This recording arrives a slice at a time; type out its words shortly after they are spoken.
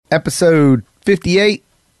episode 58.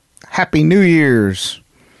 Happy New Year's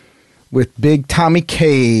with Big Tommy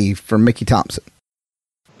K from Mickey Thompson.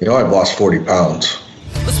 You know, I've lost 40 pounds.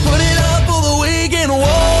 Let's put it up for the weekend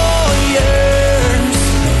warriors.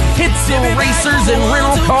 It's the Racers and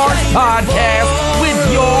Rental Cars podcast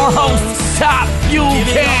with your host, Top Fuel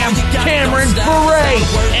Cam, Cameron Foray,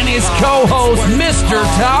 and his co-host, Mr.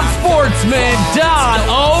 Top Sportsman, Don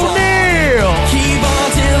O'Neill. Keep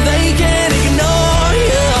on till they can't ignore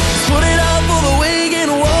you. Put it up for the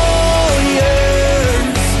weekend warriors.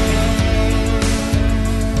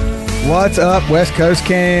 What's up, West Coast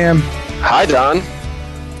Cam? Hi, Don.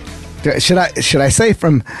 Should I say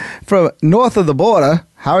from north of the border?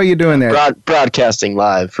 How are you doing there? Broadcasting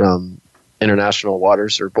live from international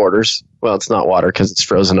waters or borders. Well, it's not water because it's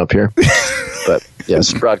frozen up here. But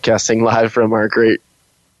yes, broadcasting live from our great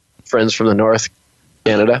friends from the North,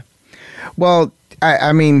 Canada. Well,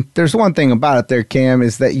 I mean, there's one thing about it there, Cam,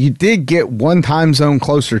 is that you did get one time zone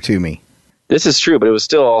closer to me. This is true, but it was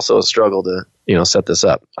still also a struggle to, set this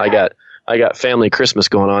up. I got family Christmas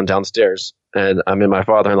going on downstairs, and I'm in my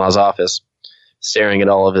father-in-law's office staring at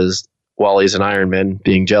all of his Wallies and Ironmen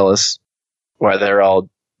being jealous while they're all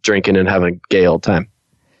drinking and having a gay old time.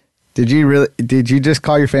 Did you just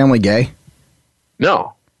call your family gay?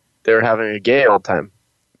 No, they were having a gay old time.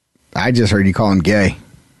 I just heard you call them gay.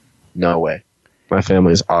 No way. My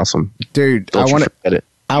family is awesome. Dude, I want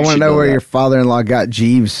to know where your father-in-law got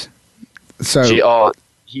Jeeves. So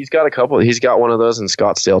he's got a couple. He's got one of those in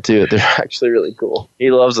Scottsdale too. They're actually really cool.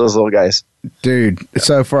 He loves those little guys. Dude,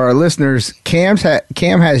 so for our listeners, Cam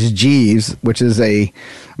has Jeeves, which is we're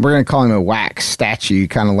going to call him a wax statue,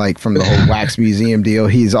 kind of like from the whole wax museum deal.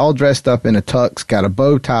 He's all dressed up in a tux, got a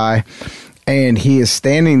bow tie, and he is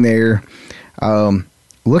standing there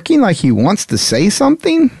looking like he wants to say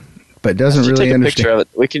something, but doesn't really take a understand. Picture of it.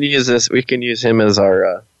 We can use this. We can use him as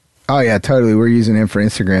our... Oh, yeah, totally. We're using him for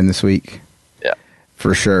Instagram this week. Yeah.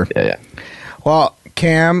 For sure. Yeah. Well,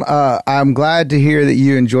 Cam, I'm glad to hear that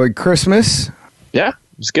you enjoyed Christmas. Yeah,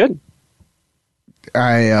 it was good.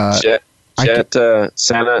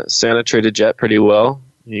 Santa treated Jet pretty well.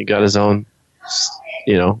 He got his own,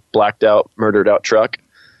 blacked out, murdered out truck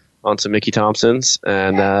on some Mickey Thompsons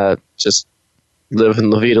and just living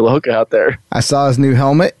La Vida Loca out there. I saw his new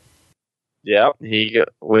helmet. Yeah,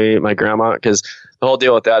 my grandma, because the whole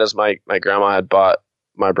deal with that is my grandma had bought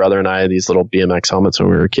my brother and I these little BMX helmets when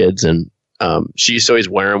we were kids, and she used to always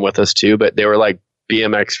wear them with us too, but they were like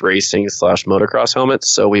BMX racing / motocross helmets.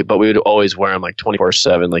 So we would always wear them like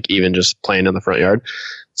 24/7, like even just playing in the front yard.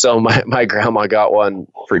 So my grandma got one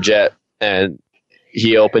for Jet, and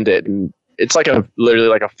he opened it, and it's like literally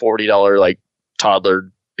like a $40 like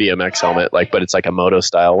toddler BMX helmet, but it's like a moto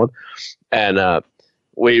style one. And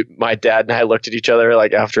my dad and I looked at each other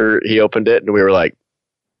like after he opened it, and we were like,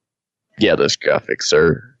 yeah, those graphics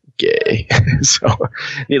are gay. So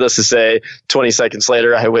needless to say, 20 seconds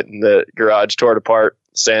later, I went in the garage, tore it apart,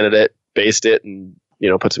 sanded it, based it, and,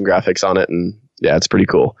 put some graphics on it. And yeah, it's pretty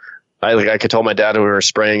cool. I could tell my dad when we were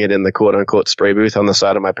spraying it in the quote unquote spray booth on the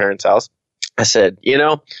side of my parents' house. I said,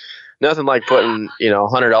 nothing like putting,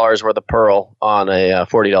 $100 worth of pearl on a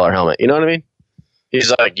 $40 helmet. You know what I mean?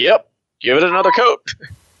 He's like, yep, give it another coat.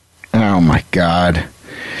 Oh my God.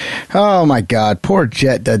 Poor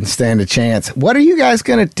Jet doesn't stand a chance. What are you guys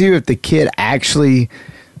going to do if the kid actually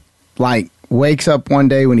wakes up one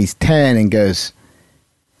day when he's 10 and goes,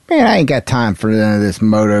 man, I ain't got time for none of this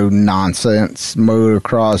moto nonsense,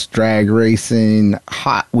 motocross, drag racing,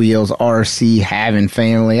 Hot Wheels, RC, having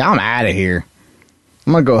family. I'm out of here.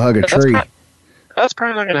 I'm going to go hug a tree. That's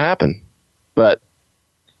probably not going to happen. But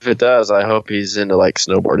if it does, I hope he's into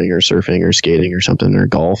snowboarding or surfing or skating or something, or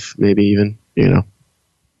golf, maybe even,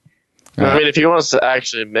 I mean, if he wants to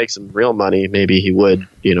actually make some real money, maybe he would,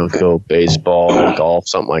 go baseball or golf,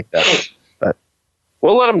 something like that. But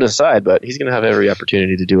we'll let him decide, but he's going to have every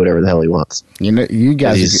opportunity to do whatever the hell he wants. You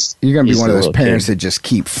guys, you're going to be one of those parents that just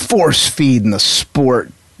keep force feeding the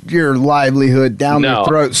sport your livelihood down their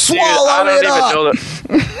throat. Swallow it up!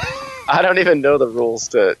 I don't even know the rules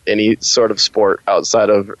to any sort of sport outside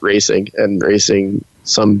of racing, and racing,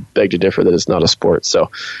 some beg to differ that it's not a sport.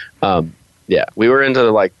 So, yeah, we were into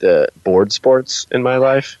the board sports in my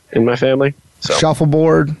life, in my family. So.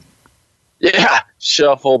 Shuffleboard. Yeah,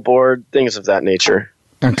 shuffleboard, things of that nature.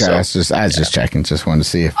 Okay, I was just checking. Just wanted to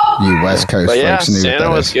see if you West Coast folks knew Santa what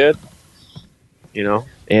that was is. good.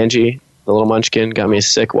 Angie, the little munchkin, got me a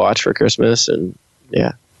sick watch for Christmas, and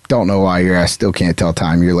yeah. Don't know why I still can't tell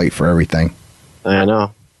time. You're late for everything. I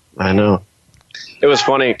know. It was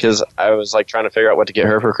funny because I was trying to figure out what to get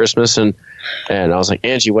her for Christmas, and I was like,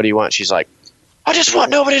 Angie, what do you want? She's like, I just want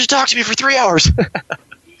nobody to talk to me for 3 hours.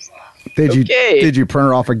 Did you print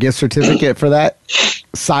her off a gift certificate for that?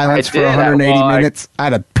 Silence for 180 minutes.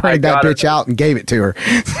 I'd have printed that bitch out and gave it to her.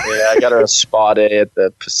 Yeah, I got her a spa day at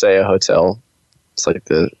the Paseo Hotel. It's like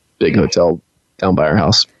the big hotel down by our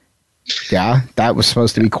house. Yeah, that was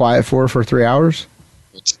supposed to be quiet for her for 3 hours.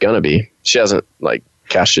 It's gonna be. She hasn't like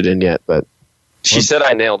cashed it in yet, but she said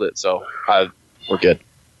I nailed it, so we're good.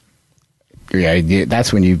 Yeah,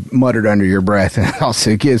 that's when you muttered under your breath, and it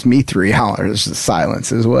also gives me 3 hours of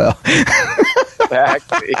silence as well.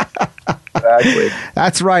 Exactly.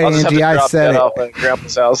 That's right, Angie. I said it. Off at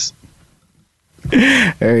Grandpa's house.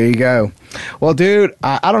 There you go. Well, dude,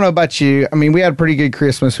 I don't know about you. I mean, we had a pretty good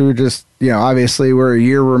Christmas. We were just, obviously we're a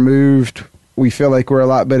year removed. We feel like we're a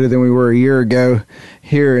lot better than we were a year ago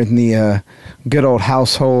here in the good old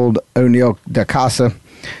household O'Neill da Casa.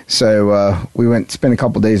 So we went and spent a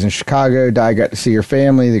couple days in Chicago. Di got to see her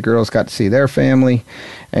family. The girls got to see their family.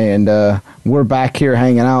 And we're back here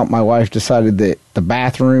hanging out. My wife decided that the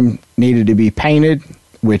bathroom needed to be painted,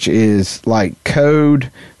 which is like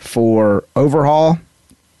code for overhaul.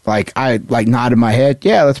 Like I nodded my head,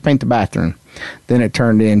 yeah, let's paint the bathroom. Then it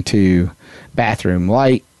turned into bathroom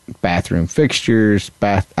light, bathroom fixtures,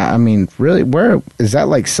 really, where is that,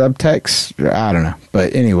 like subtext? I don't know.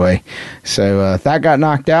 But anyway, so that got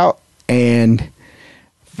knocked out, and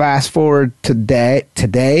fast forward to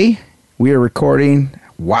today we are recording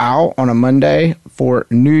on a Monday for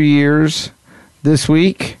New Year's this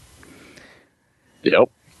week. Yep.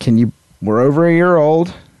 We're over a year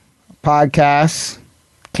old. Podcasts.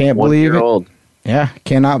 Can't believe it. Old. Yeah,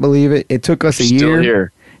 cannot believe it. It took us a year. Still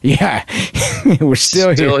here. Yeah, we're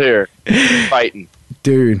still here. Fighting.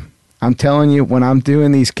 Dude, I'm telling you, when I'm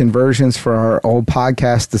doing these conversions for our old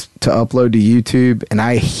podcast to upload to YouTube, and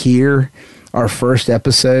I hear our first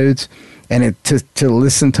episodes, and to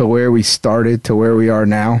listen to where we started to where we are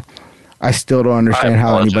now, I still don't understand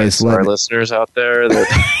how anybody's letting our listeners out there that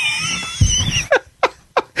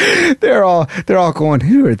they're all going,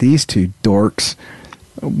 who are these two dorks?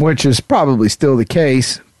 Which is probably still the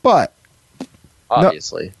case, but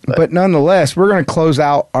obviously. But nonetheless, we're going to close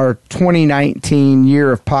out our 2019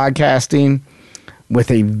 year of podcasting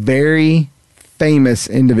with a very famous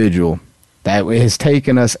individual that has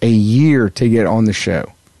taken us a year to get on the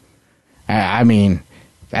show. I mean,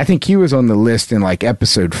 I think he was on the list in like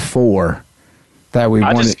episode 4 that we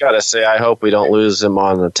wanted. I just got to say, I hope we don't lose him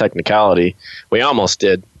on the technicality. We almost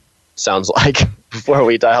did, sounds like, before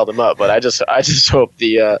we dialed him up, but I just hope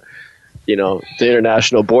the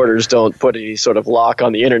international borders don't put any sort of lock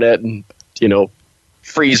on the internet and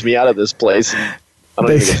freeze me out of this place. I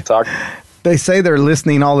don't even get to talk. They say they're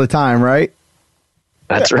listening all the time, right?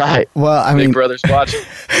 That's right. Well, I mean, Big Brother's watching.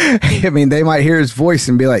 I mean, they might hear his voice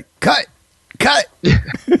and be like, cut.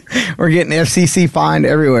 We're getting FCC fined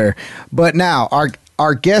everywhere. But now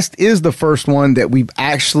our guest is the first one that we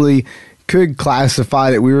actually could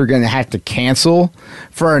classify that we were going to have to cancel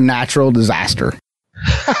for a natural disaster.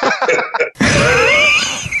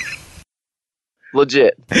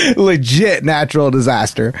 Legit natural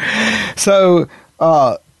disaster. So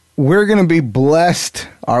we're going to be blessed.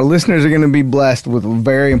 Our listeners are going to be blessed with a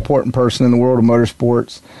very important person in the world of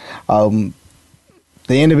motorsports.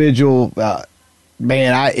 The individual,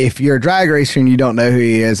 if you're a drag racer and you don't know who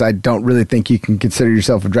he is, I don't really think you can consider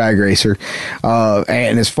yourself a drag racer.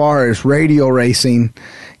 And as far as radial racing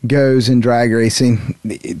goes in drag racing,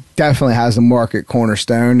 it definitely has a market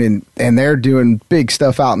cornerstone, and they're doing big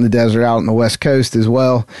stuff out in the desert, out on the West Coast as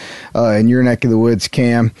well, in your neck of the woods,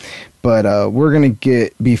 Cam. But we're going to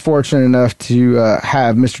be fortunate enough to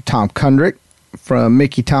have Mr. Tom Kundrik from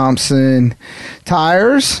Mickey Thompson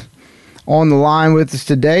Tires on the line with us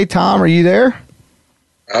today. Tom, are you there?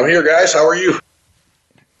 I'm here, guys. How are you?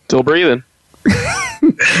 Still breathing.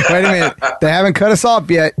 Wait a minute. They haven't cut us off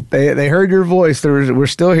yet. They heard your voice. We're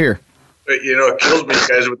still here. It kills me,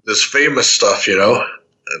 guys, with this famous stuff, And,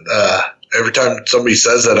 every time somebody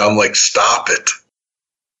says that, I'm like, stop it.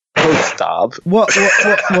 Stop. Well,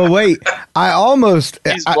 wait.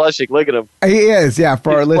 He's blushing. Look at him. He is, yeah,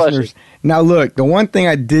 for our listeners. Blushing. Now, look, the one thing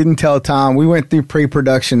I didn't tell Tom, we went through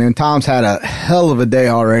pre-production, and Tom's had a hell of a day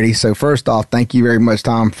already. So first off, thank you very much,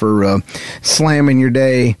 Tom, for slamming your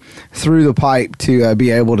day through the pipe to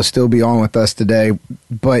be able to still be on with us today.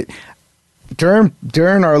 But during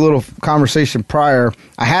our little conversation prior,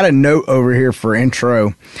 I had a note over here for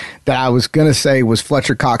intro that I was going to say was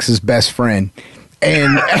Fletcher Cox's best friend.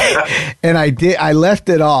 And I left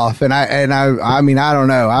it off, and I mean, I don't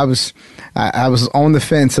know. I was on the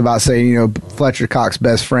fence about saying, Fletcher Cox's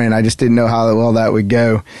best friend. I just didn't know how well that would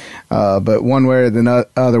go. But one way or the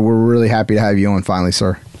other, we're really happy to have you on finally,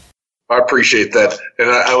 sir. I appreciate that.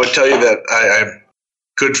 And I would tell you that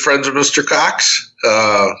good friends with Mr. Cox.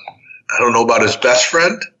 I don't know about his best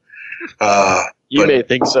friend. You may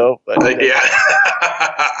think so, but yeah.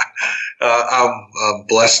 I'm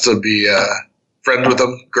blessed to be friends with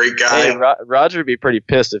him. Great guy. Hey, Roger would be pretty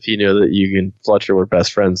pissed if he knew that you and Fletcher were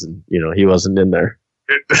best friends and he wasn't in there.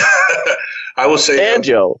 I will say, and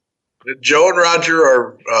Joe and Roger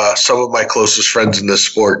are some of my closest friends in this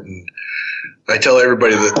sport, and I tell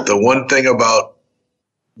everybody that the one thing about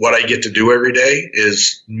what I get to do every day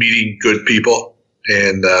is meeting good people,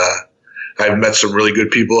 and I've met some really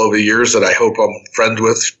good people over the years that I hope I'm friends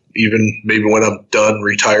with, even maybe when I'm done,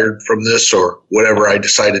 retired from this, or whatever I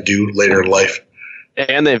decide to do later in life.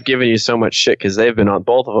 And they've given you so much shit because they've been on,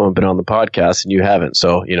 both of them have been on the podcast and you haven't.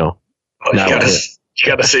 So, you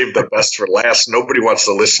gotta save the best for last. Nobody wants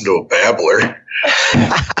to listen to a babbler.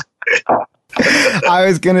 I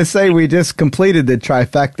was going to say, we just completed the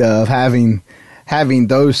trifecta of having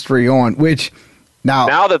those three on, which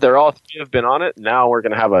now that they're all three have been on it, now we're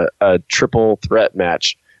going to have a triple threat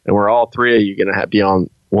match, and we're all three of you going to be on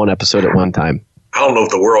one episode at one time. I don't know if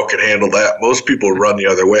the world can handle that. Most people run the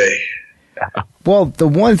other way. Well, the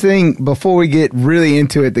one thing before we get really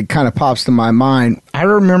into it that kind of pops to my mind, I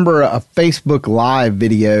remember a Facebook Live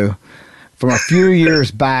video from a few years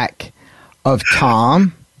back of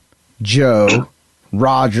Tom, Joe,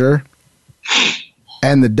 Roger,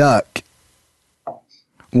 and the Duck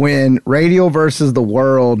when Radio versus the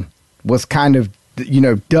World was kind of,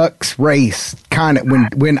 Duck's race, kind of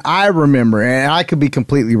when I remember, and I could be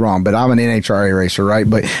completely wrong, but I'm an NHRA racer, right?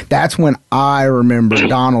 But that's when I remember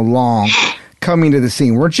Donald Long coming to the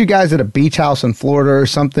scene. Weren't you guys at a beach house in Florida or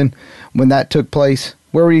something when that took place?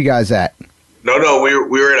 Where were you guys at? No, we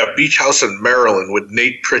were at a beach house in Maryland with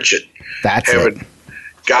Nate Pritchett. That's having it.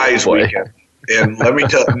 Guys weekend. And let me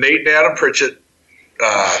tell Nate and Adam Pritchett,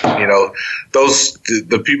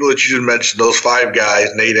 the people that you just mentioned, those five guys,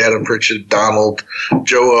 Nate, Adam Pritchett, Donald,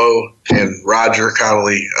 Joe O, and Roger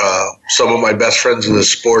Connolly, some of my best friends in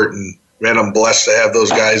this sport. And, man, I'm blessed to have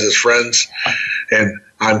those guys as friends. And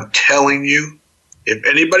I'm telling you, if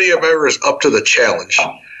anybody ever is up to the challenge,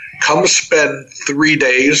 come spend 3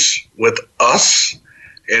 days with us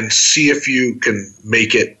and see if you can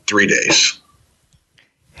make it 3 days.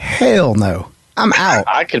 Hell no. I'm out.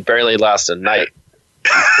 I could barely last a night.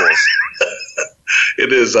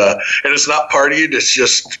 It is, and it's not partying. It's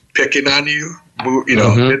just picking on you.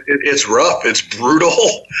 It's rough. It's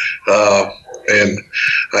brutal. And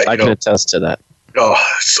I can attest to that. Oh,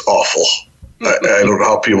 it's awful. I don't know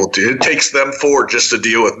how people do it. It takes them 4 just to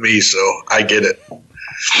deal with me, so I get it.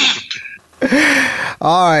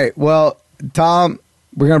 All right. Well, Tom,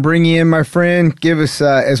 we're going to bring you in, my friend. Give us,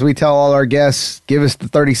 as we tell all our guests, give us the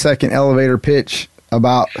 30-second elevator pitch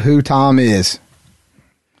about who Tom is.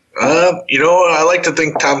 I like to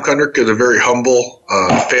think Tom Kundrik is a very humble,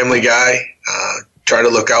 family guy. Try to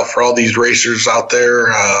look out for all these racers out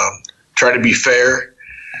there. Try to be fair.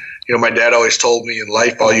 My dad always told me in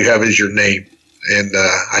life, all you have is your name. And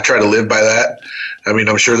I try to live by that. I mean,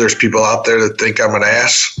 I'm sure there's people out there that think I'm an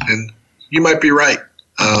ass, and you might be right.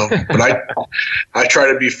 But I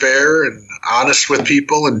try to be fair and honest with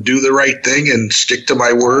people and do the right thing and stick to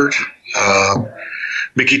my word.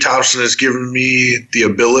 Mickey Thompson has given me the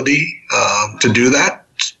ability to do that.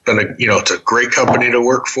 It's been it's a great company to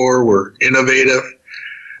work for. We're innovative.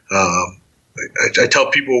 I tell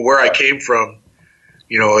people where I came from.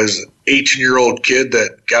 As an 18-year-old kid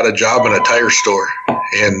that got a job in a tire store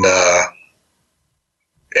and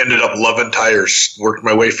ended up loving tires, worked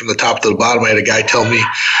my way from the top to the bottom. I had a guy tell me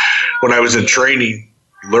when I was in training,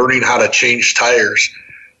 learning how to change tires,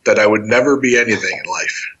 that I would never be anything in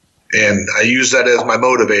life. And I use that as my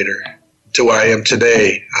motivator to where I am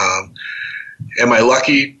today. Am I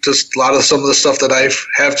lucky to a lot of some of the stuff that I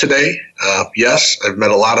have today? Yes, I've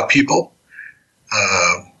met a lot of people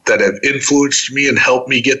that have influenced me and helped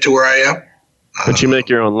me get to where I am. But you make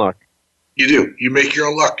your own luck. You do. You make your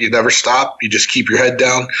own luck. You never stop. You just keep your head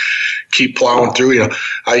down, keep plowing through.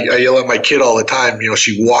 I yell at my kid all the time.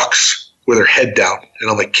 She walks with her head down, and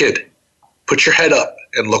I'm like, kid, put your head up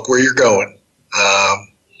and look where you're going.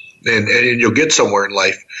 And you'll get somewhere in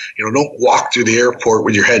life. Don't walk through the airport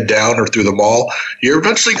with your head down or through the mall. You're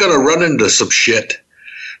eventually going to run into some shit.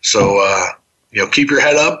 So, keep your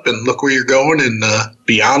head up and look where you're going and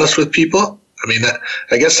be honest with people. I mean,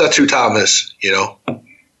 I guess that's who Tom is,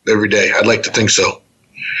 every day. I'd like to think so.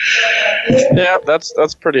 Yeah,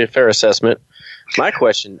 that's pretty fair assessment. My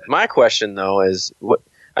question though is, what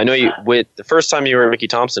I know you with the first time you were Mickey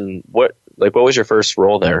Thompson, what was your first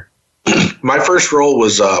role there? My first role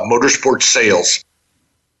was motorsport sales.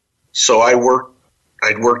 So I worked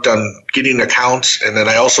I'd worked on getting accounts, and then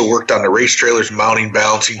I also worked on the race trailers, mounting,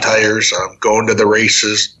 balancing tires, going to the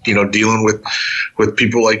races, dealing with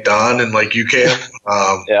people like Don and like you, Cam.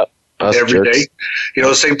 Every day.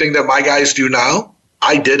 The same thing that my guys do now,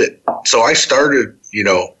 I did it. So I started,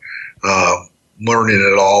 learning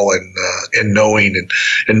it all and knowing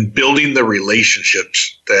and building the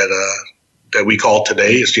relationships that we call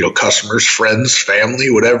today is, customers, friends, family,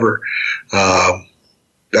 whatever.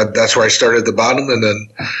 That's where I started at the bottom. And then,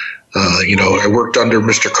 I worked under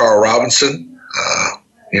Mr. Carl Robinson,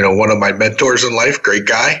 one of my mentors in life, great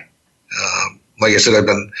guy. Like I said, I've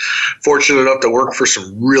been fortunate enough to work for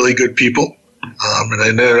some really good people.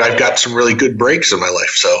 And then I've got some really good breaks in my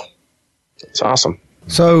life. So it's awesome.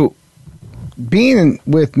 So being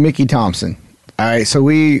with Mickey Thompson, all right, so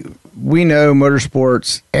we know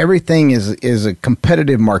motorsports, everything is a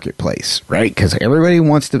competitive marketplace, right? Because everybody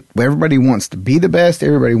wants to be the best,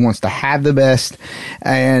 everybody wants to have the best,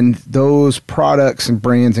 and those products and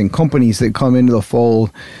brands and companies that come into the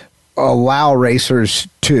fold allow racers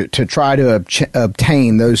to try to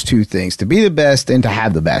obtain those two things, to be the best and to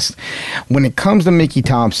have the best. When it comes to Mickey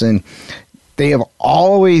Thompson, they have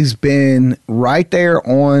always been right there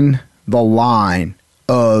on the line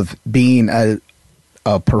of being a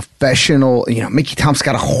professional. Mickey Thompson's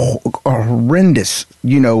got a horrendous,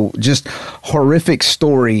 just horrific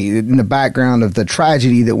story in the background of the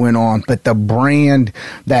tragedy that went on, but the brand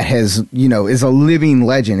that has, is a living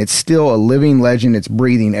legend. It's still a living legend. It's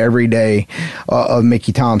breathing every day of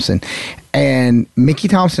Mickey Thompson. And Mickey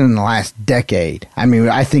Thompson in the last decade,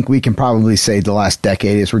 I think we can probably say the last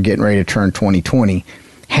decade, as we're getting ready to turn 2020,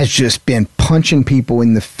 has just been punching people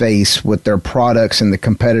in the face with their products and the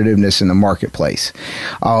competitiveness in the marketplace.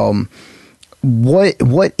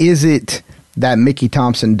 What is it that Mickey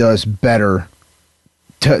Thompson does better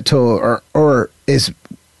or is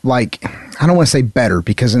like, I don't want to say better,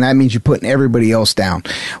 because then that means you're putting everybody else down.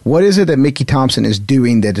 What is it that Mickey Thompson is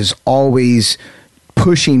doing that is always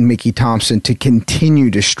pushing Mickey Thompson to continue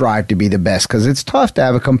to strive to be the best? Because it's tough to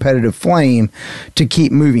have a competitive flame to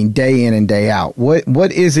keep moving day in and day out.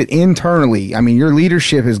 What is it internally? Your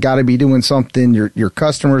leadership has got to be doing something. Your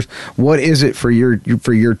customers. What is it for your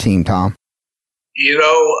team, Tom?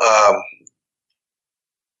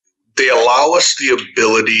 They allow us the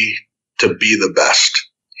ability to be the best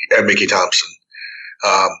at Mickey Thompson.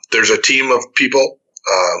 There's a team of people.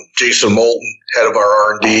 Jason Moulton, head of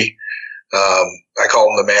our R&D. I call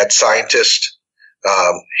him the mad scientist.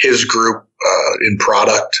 His group in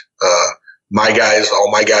product, all my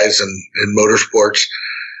guys in motorsports.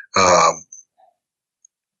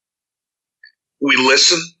 We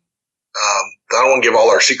listen. I don't want to give all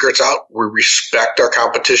our secrets out. We respect our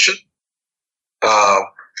competition,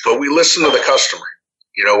 but we listen to the customer.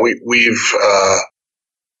 We've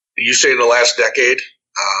you say in the last decade,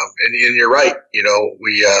 and you're right.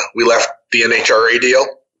 We left the NHRA deal.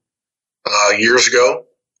 Years ago,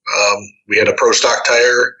 we had a pro stock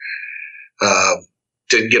tire,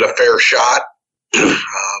 didn't get a fair shot.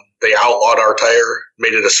 They outlawed our tire,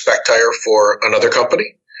 made it a spec tire for another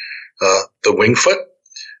company, the Wingfoot.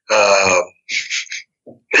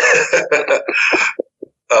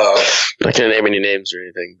 I can't name any names or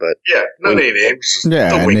anything, but not any names.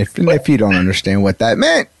 Yeah, and if you don't understand what that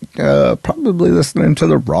meant, probably listening to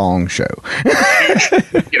the wrong show.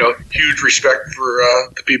 Huge respect for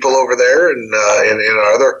the people over there and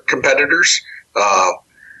our other competitors.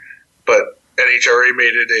 But NHRA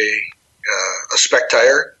made it a spec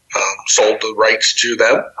tire, sold the rights to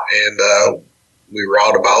them, and we were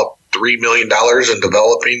out about $3 million in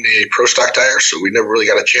developing a pro stock tire, so we never really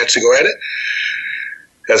got a chance to go at it.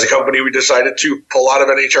 As a company, we decided to pull out of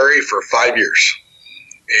NHRA for 5 years.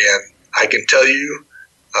 And I can tell you,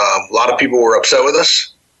 a lot of people were upset with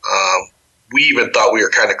us. We even thought we were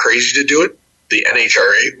kind of crazy to do it. The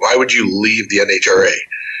NHRA, why would you leave the NHRA?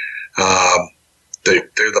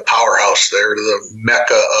 They're the powerhouse. They're the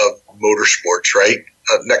mecca of motorsports, right?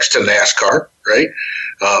 Next to NASCAR, right?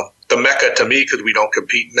 The mecca to me, because we don't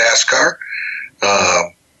compete in NASCAR.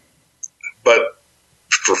 But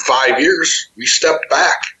for 5 years, we stepped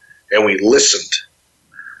back and we listened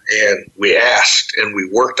and we asked and we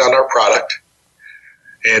worked on our product.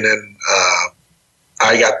 And then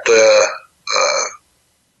I got the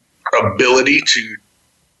ability to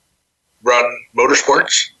run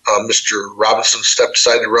motorsports. Mr. Robinson stepped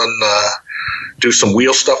aside to do some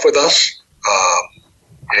wheel stuff with us.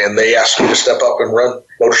 And they asked me to step up and run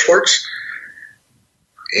motorsports.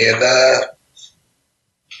 And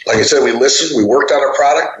like I said, we listened, we worked on our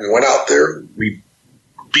product, we went out there, we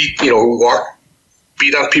beat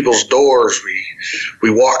on people's doors, we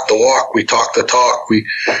walked the walk, we talked the talk, we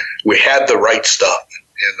had the right stuff.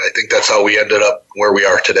 And I think that's how we ended up where we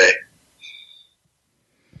are today.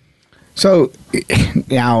 So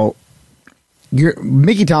now,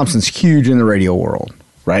 Mickey Thompson's huge in the radio world,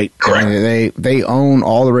 right? Correct. I mean, they own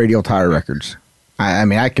all the radial tire records. I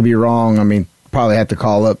mean, I could be wrong. I mean, probably have to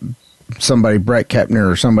call up somebody, Brett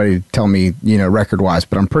Kepner or somebody, to tell me, record wise.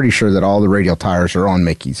 But I'm pretty sure that all the radial tires are on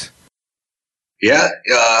Mickey's. Yeah,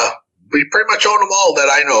 we pretty much own them all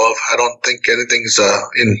that I know of. I don't think anything's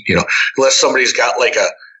unless somebody's got like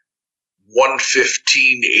a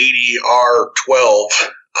 115/80R12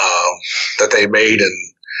 that they made,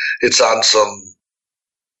 and it's on some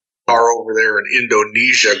car over there in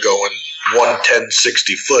Indonesia going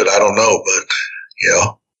 110/60 foot. I don't know, but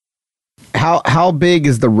How big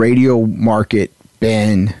is the radio market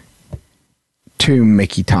been to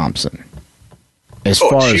Mickey Thompson as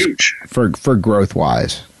far as huge. for growth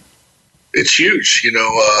wise? It's huge.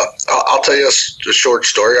 I'll tell you a short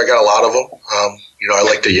story. I got a lot of them. I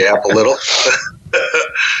like to yap a little,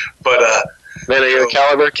 but man of your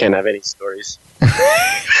caliber can't have any stories.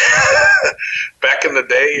 Back in the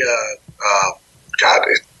day,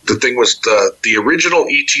 the thing was the original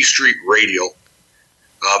ET Street radial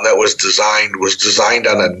that was designed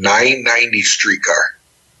on a 990 streetcar.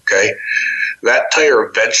 Okay, that tire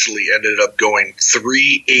eventually ended up going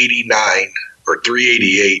 389 or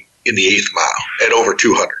 388 in the 8th mile at over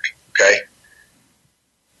 200. Okay,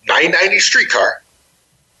 990 streetcar,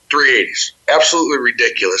 380s, absolutely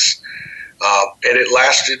ridiculous. And it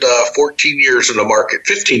lasted 14 years in the market,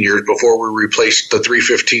 15 years before we replaced the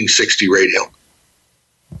 315/60 radial.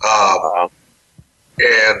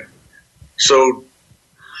 And so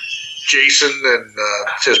Jason and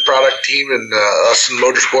his product team and us in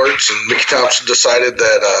Motorsports and Mickey Thompson decided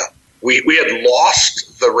that we had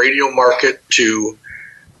lost the radial market to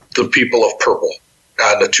the people of Purple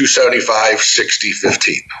on the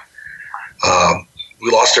 275/60/15. We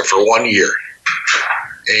lost it for 1 year.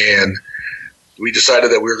 And we decided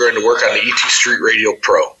that we were going to work on the ET Street Radial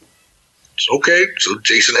Pro. So, okay, so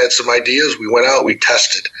Jason had some ideas. We went out, we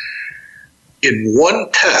tested. In one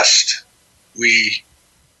test, we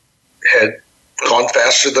had gone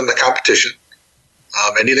faster than the competition,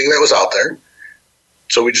 anything that was out there.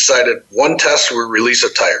 So we decided one test, we release a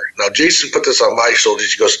tire. Now, Jason put this on my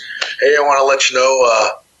shoulders. He goes, hey, I want to let you know,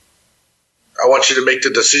 I want you to make the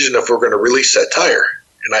decision if we're going to release that tire.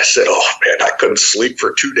 And I said, oh, man, I couldn't sleep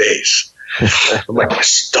for 2 days. I'm like, my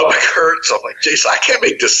stomach hurts. I'm like, Jason, I can't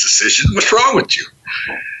make this decision. What's wrong with you?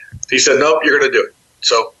 He said, nope, you're going to do it.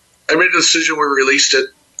 So I made the decision. We released it.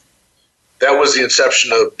 That was the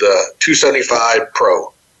inception of the 275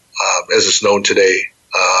 Pro, as it's known today.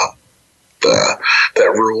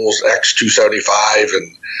 That rules X275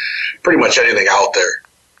 and pretty much anything out there.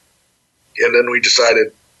 And then we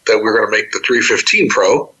decided that we were going to make the 315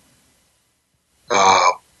 Pro,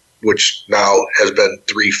 which now has been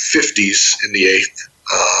 350s in the 8th.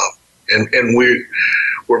 And we're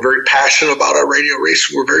very passionate about our radio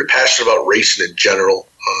racing. We're very passionate about racing in general.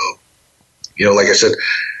 Like I said,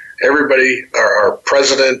 everybody, our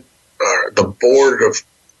president, the board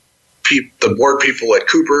people at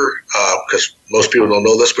Cooper, because most people don't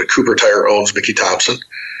know this, but Cooper Tire owns Mickey Thompson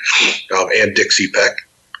and Dixie Peck.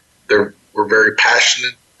 We're very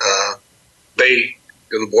passionate.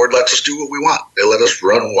 The board lets us do what we want. They let us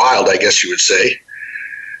run wild, I guess you would say.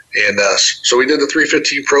 And so we did the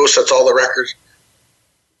 315 Pro, sets all the records.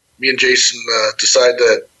 Me and Jason decided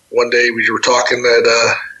that one day we were talking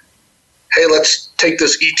that, hey, let's take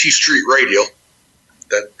this ET Street radial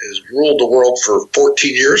that has ruled the world for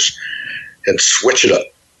 14 years and switch it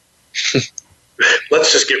up.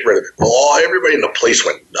 Let's just get rid of it. Well, everybody in the place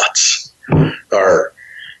went nuts. Our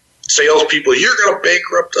salespeople, you're going to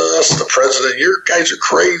bankrupt us. The president, you guys are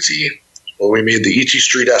crazy. Well, we made the ET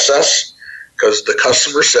Street SS because the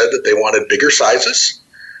customer said that they wanted bigger sizes,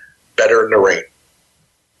 better in the rain.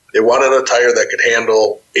 They wanted a tire that could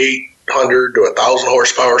handle 800 to 1,000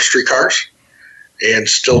 horsepower street cars and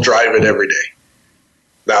still drive it every day.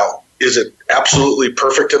 Now, is it absolutely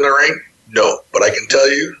perfect in the rain? No, but I can tell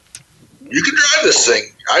you, you can drive this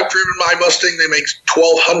thing. I've driven my Mustang. They make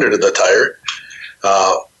 1,200 of the tire.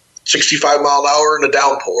 65 mile an hour in a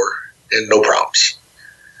downpour and no problems.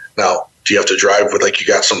 Now, do you have to drive with like you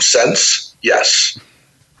got some sense? Yes.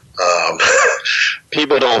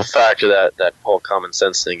 People don't factor that whole common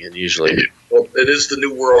sense thing in usually. Well, it is the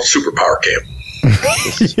new world superpower cam.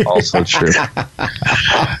 It's also true.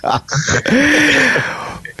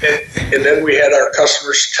 And then we had our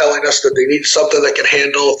customers telling us that they need something that can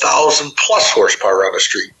handle 1,000 plus horsepower on the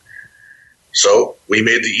street. So we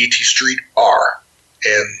made the ET Street R.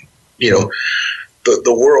 And,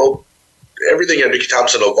 the world, everything at Mickey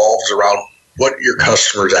Thompson evolves around what your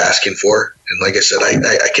customer's asking for. And like I said,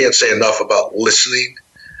 I can't say enough about listening.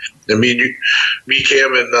 I mean,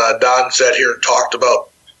 Cam, and Don sat here and talked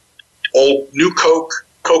about new Coke,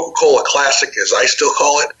 Coca-Cola Classic, as I still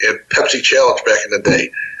call it, and Pepsi Challenge back in the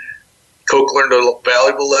day. Coke learned a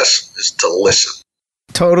valuable lesson is to listen.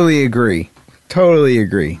 Totally agree.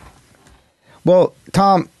 Well,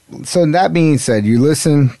 Tom, so that being said, you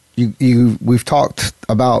listen. We've talked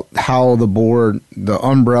about how the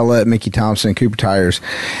umbrella at Mickey Thompson and Cooper Tires,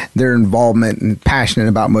 their involvement and passionate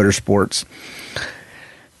about motorsports.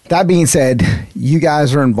 That being said, you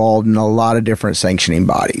guys are involved in a lot of different sanctioning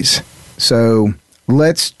bodies. So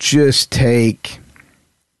let's take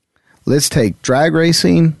drag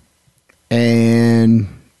racing and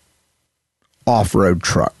off-road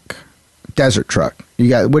truck, desert truck.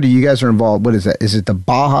 What do you guys are involved? What is that? Is it the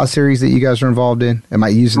Baja series that you guys are involved in? Am I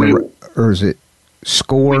using or is it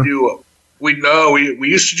Score? We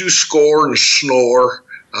used to do Score and Snore.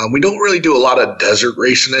 We don't really do a lot of desert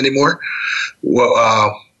racing anymore.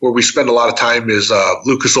 Where we spend a lot of time is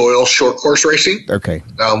Lucas Oil short course racing. Okay.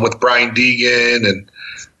 With Brian Deegan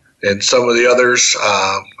and some of the others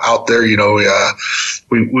out there. You know,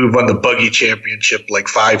 we won the Buggy Championship like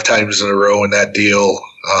 5 times in a row in that deal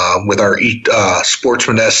with our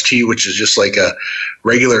Sportsman ST, which is just like a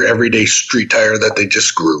regular everyday street tire that they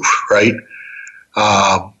just groove, right?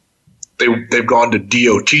 They've gone to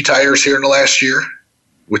DOT tires here in the last year,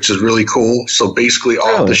 which is really cool. So basically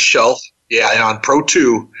off the shelf. Yeah, and on Pro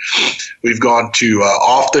 2, we've gone to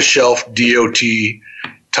off-the-shelf DOT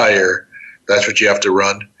tire. That's what you have to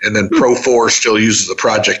run. And then Pro 4 still uses the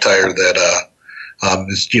project tire that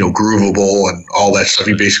is, groovable and all that stuff.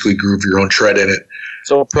 You basically groove your own tread in it.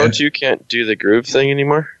 So Pro 2 can't do the groove thing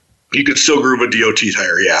anymore? You could still groove a DOT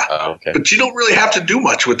tire, yeah. Oh, okay. But you don't really have to do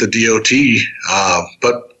much with the DOT.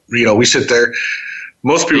 But, we sit there.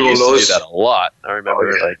 Most people used know to do that a lot. I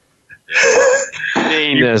remember,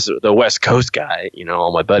 being as the West Coast guy,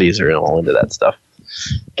 all my buddies are all into that stuff.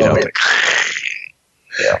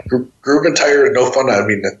 Grooving tire is no fun. I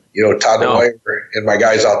mean, Todd Dwyer and my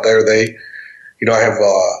guys out there, they, I have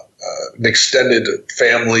an extended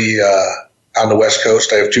family on the West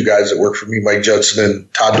Coast. I have 2 guys that work for me, Mike Judson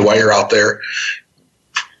and Todd Dwyer out there.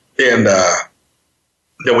 And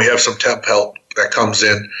then we have some temp help that comes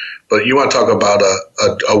in. But you want to talk about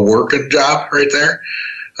a working job right there.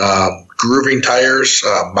 Grooving tires,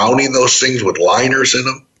 mounting those things with liners in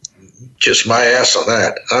them. Kiss my ass on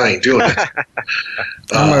that. I ain't doing it.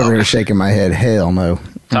 I'm over here shaking my head. Hell no.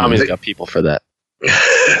 Tommy's got people for that.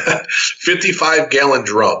 55-gallon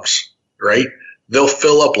drums, right? They'll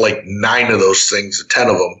fill up like 9 of those things, 10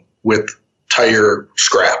 of them, with tire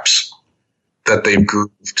scraps that they've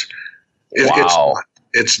grooved. Wow.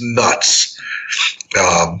 It's nuts.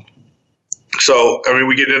 So,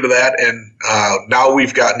 we get into that, and now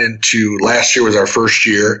we've gotten into, last year was our first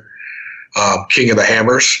year, King of the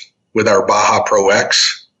Hammers with our Baja Pro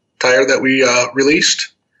X tire that we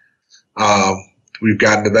released. We've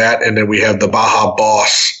gotten to that, and then we have the Baja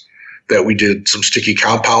Boss that we did some sticky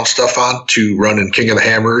compound stuff on to run in King of the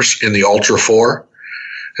Hammers in the Ultra 4,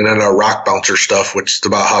 and then our Rock Bouncer stuff, which is the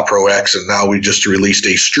Baja Pro X, and now we just released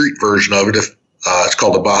a street version of it. It's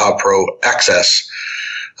called the Baja Pro XS.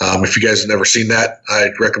 If you guys have never seen that,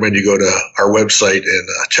 I'd recommend you go to our website and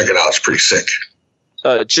check it out. It's pretty sick.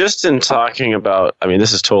 Just in talking about,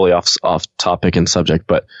 this is totally off topic and subject,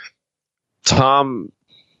 but Tom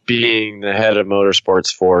being the head of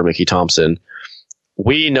motorsports for Mickey Thompson,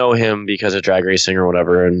 we know him because of drag racing or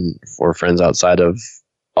whatever, and we're friends outside of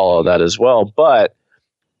all of that as well. But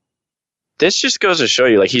this just goes to show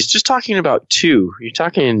you, he's just talking about 2. You're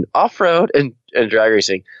talking off-road and drag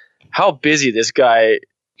racing. How busy this guy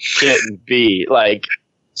can be.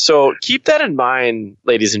 So keep that in mind,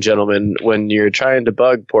 ladies and gentlemen, when you're trying to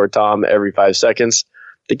bug poor Tom every 5 seconds.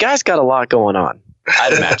 The guy's got a lot going on,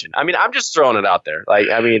 I'd imagine. I'm just throwing it out there.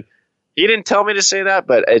 He didn't tell me to say that,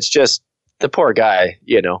 but it's just the poor guy,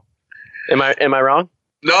 Am I wrong?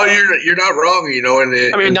 No, you're not wrong,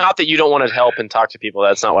 And not that you don't want to help and talk to people.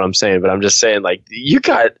 That's not what I'm saying. But I'm just saying, you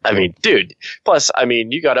got. Dude. Plus,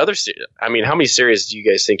 you got other. How many series do you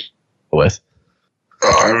guys think with?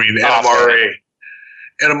 NMRA,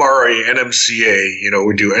 NMCA.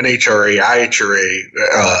 We do NHRA, IHRA.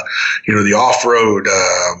 The off-road.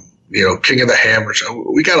 King of the Hammers.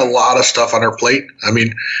 We got a lot of stuff on our plate.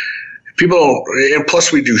 People don't, and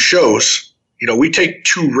plus we do shows. We take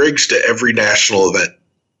 2 rigs to every national event.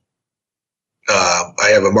 I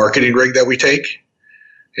have a marketing rig that we take,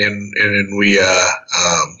 and we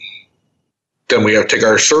then we have to take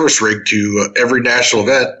our service rig to every national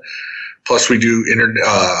event. Plus we do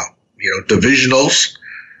divisionals.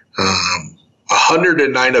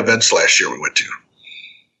 109 events last year we went to.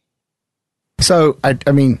 So,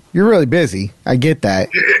 I mean, you're really busy. I get that.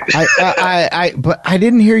 But I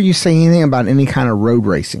didn't hear you say anything about any kind of road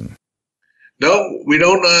racing. No, we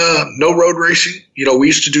don't. No road racing. We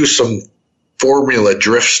used to do some Formula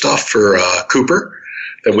drift stuff for Cooper.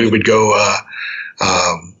 That we would go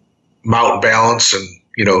mount balance and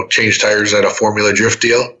change tires at a Formula drift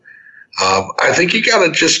deal. I think you got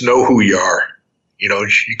to just know who you are.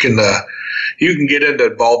 You can get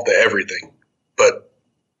involved to everything, but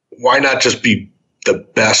why not just be the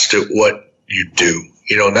best at what you do?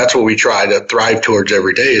 And that's what we try to thrive towards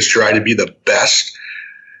every day, is try to be the best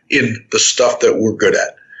in the stuff that we're good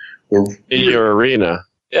at. In your arena.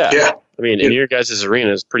 Yeah. Yeah. I mean, in your guys'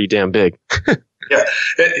 arena is pretty damn big. Yeah.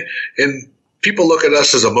 And people look at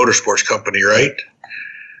us as a motorsports company, right?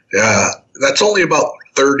 That's only about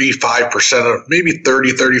 35% of, maybe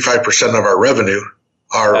 35% of our revenue.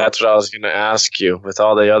 That's what I was going to ask you with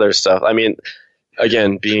all the other stuff. I mean,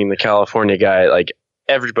 again, being the California guy, like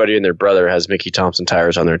everybody and their brother has Mickey Thompson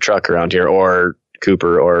tires on their truck around here, or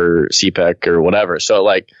Cooper or CPEC or whatever. So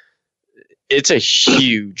like, it's a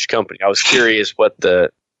huge company. I was curious what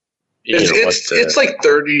the, it's like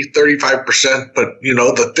 35%, but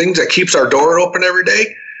the things that keeps our door open every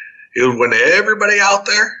day is when everybody out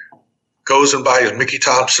there goes and buys Mickey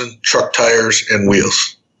Thompson truck tires and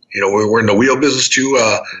wheels. We're in the wheel business too,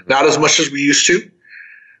 not as much as we used to.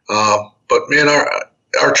 But man,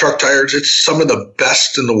 our truck tires, it's some of the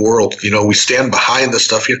best in the world. We stand behind the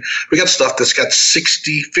stuff. We got stuff that's got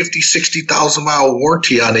 60,000 mile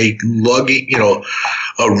warranty on a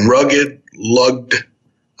rugged lugged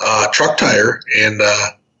truck tire, and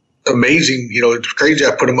amazing. It's crazy.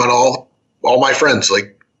 I put them on all my friends.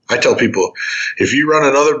 Like I tell people, if you run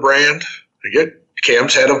another brand,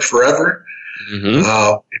 Cam's had them forever.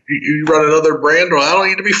 Mm-hmm. If you run another brand, well, I don't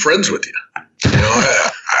need to be friends with you.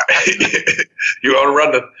 You want to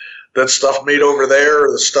run that stuff made over there,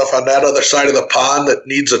 or the stuff on that other side of the pond that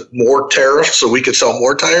needs more tariff so we could sell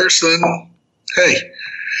more tires, then hey,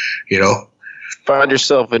 find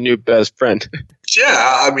yourself a new best friend.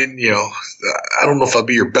 Yeah, I mean, I don't know if I'll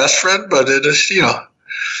be your best friend, but it is,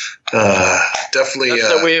 definitely.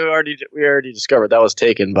 We already discovered that was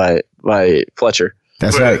taken by Fletcher.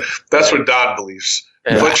 That's right. That's what Don believes.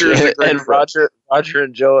 And, Fletcher is a great and Roger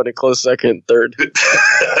and Joe in a close second, third.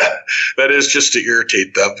 That is just to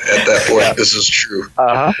irritate them at that point. Yeah. This is true.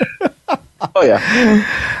 Uh-huh. Oh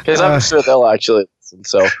yeah, because I'm sure they'll actually listen.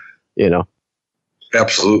 So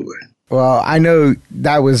absolutely. Well, I know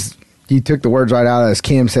that was. You took the words right out, as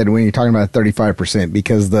Cam said, when you're talking about 35%,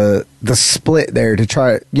 because the split there to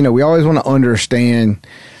try, we always want to understand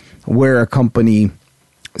where a company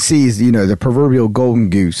sees, the proverbial golden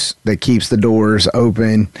goose that keeps the doors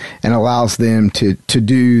open and allows them to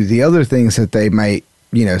do the other things that they might,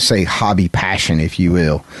 say hobby passion, if you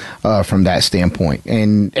will, from that standpoint.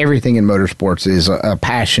 And everything in motorsports is a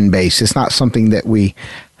passion base. It's not something that we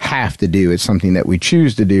have to do. It's something that we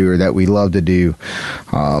choose to do or that we love to do.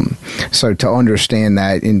 So to understand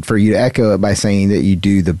that, and for you to echo it by saying that you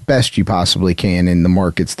do the best you possibly can in the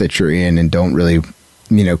markets that you're in and don't really,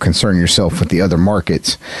 concern yourself with the other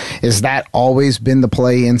markets. Is that always been the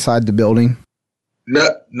play inside the building?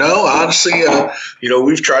 No, honestly,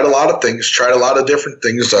 we've tried a lot of things, tried a lot of different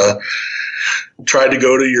things, tried to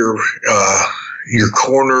go to your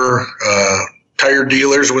corner, tire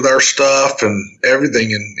dealers with our stuff and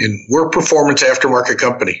everything, and we're a performance aftermarket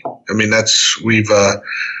company. I mean, we've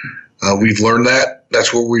learned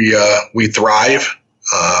that's where we thrive,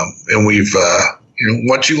 and we've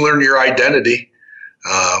once you learn your identity,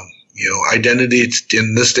 identity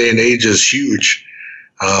in this day and age is huge.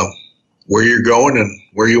 Where you're going and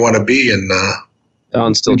where you want to be, and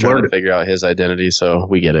Don's still trying to figure out his identity, so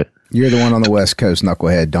we get it. You're the one on the West Coast,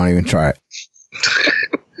 knucklehead. Don't even try it.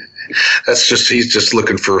 He's just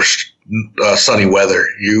looking for sunny weather.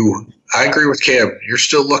 I agree with Cam. You're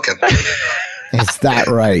still looking. Is that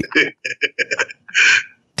right?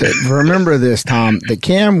 Remember this, Tom, that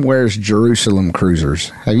Cam wears Jerusalem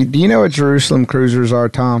Cruisers. Do you know what Jerusalem Cruisers are,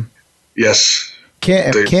 Tom? Yes.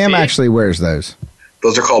 Cam actually wears those.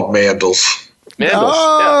 Those are called mandals. Mandals.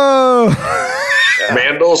 Oh! Yeah.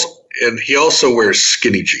 Mandals, and he also wears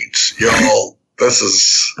skinny jeans. This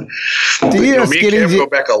is. Do you have me and Cam go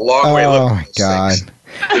back a long way. Oh my God!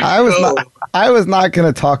 I was not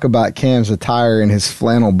going to talk about Cam's attire and his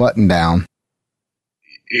flannel button down.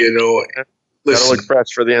 Listen, gotta look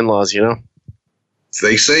fresh for the in-laws.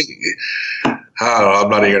 They say. I don't know. I'm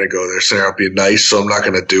not even going to go there. Sarah, I'll be nice, so I'm not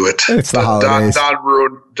going to do it. It's the holidays.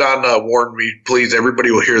 Don warned me, please, everybody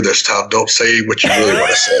will hear this, Tom. Don't say what you really want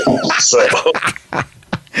to say. So.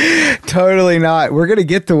 Totally not. We're gonna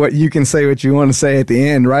get to what you can say what you want to say at the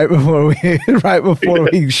end, right before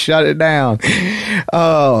we shut it down.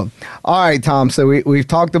 All right, Tom. So we've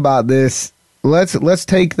talked about this. Let's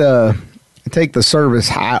take the service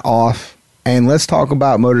hat off and let's talk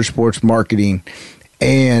about motorsports marketing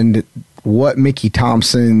and what Mickey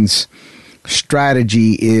Thompson's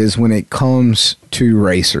strategy is when it comes to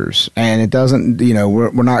racers. And it doesn't,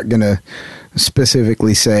 we're not going to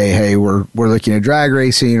specifically say, hey, we're looking at drag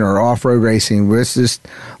racing or off-road racing. Let's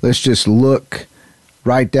just look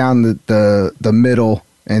right down the middle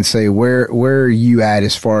and say, where are you at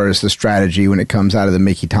as far as the strategy when it comes out of the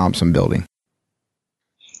Mickey Thompson building?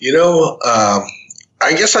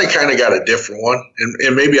 I guess I kind of got a different one,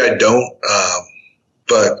 and maybe I don't.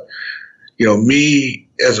 But me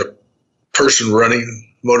as a person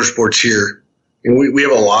running motorsports here, we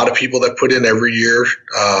have a lot of people that put in every year.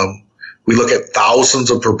 We look at thousands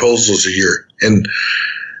of proposals a year, and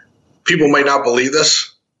people might not believe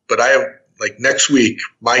this, but I have, like, next week,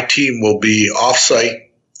 my team will be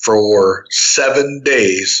off-site for 7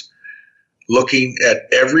 days looking at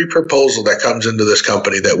every proposal that comes into this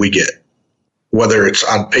company that we get, whether it's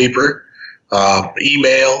on paper,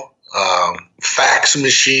 email, fax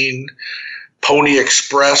machine, Pony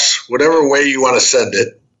Express, whatever way you want to send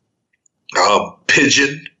it,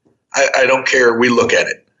 pigeon, I don't care. We look at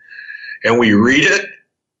it and we read it,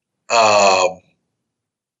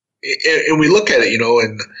 and we look at it,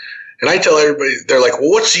 and I tell everybody, they're like,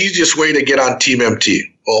 well, what's the easiest way to get on Team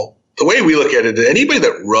MT? Well, the way we look at it, anybody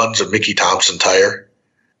that runs a Mickey Thompson tire,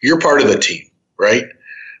 you're part of the team, right?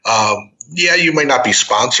 Yeah, you might not be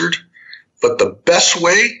sponsored, but the best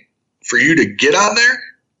way for you to get on there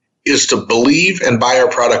is to believe and buy our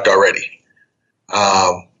product already.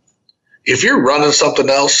 If you're running something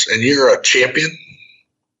else and you're a champion,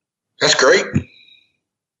 that's great.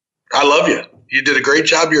 I love you. You did a great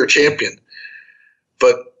job. You're a champion.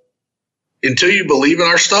 But until you believe in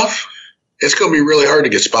our stuff, it's going to be really hard to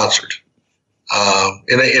get sponsored.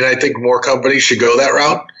 And I think more companies should go that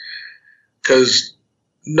route, because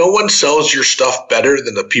no one sells your stuff better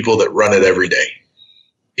than the people that run it every day.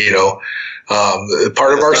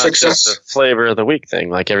 Part of our success, just a flavor of the week thing.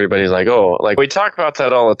 Like, everybody's like, oh, like, we talk about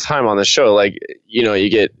that all the time on the show. Like, you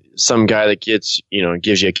get some guy that gives you a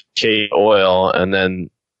case of oil, and then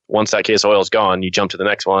once that case of oil is gone, you jump to the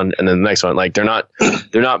next one, and then the next one. Like, they're not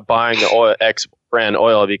buying the oil X brand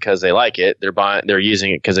oil because they like it. They're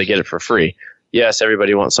using it because they get it for free. Yes,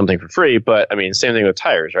 everybody wants something for free, but I mean, same thing with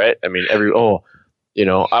tires, right? I mean, I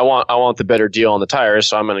want the better deal on the tires,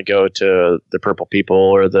 so I'm going to go to the Purple People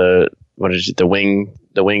or the wing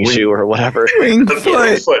shoe or whatever.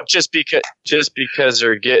 Just because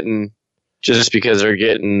they're getting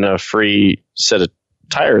a free set of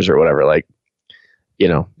tires or whatever. Like,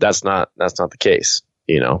 that's not the case.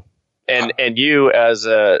 And you as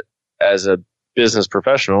a business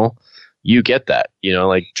professional, you get that.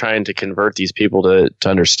 Like, trying to convert these people to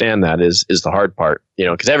understand that is the hard part.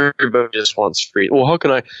 Because everybody just wants free. Well, how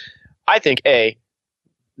can I think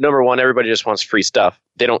number one, everybody just wants free stuff.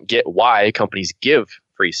 They don't get why companies give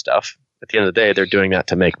free stuff. At the end of the day, they're doing that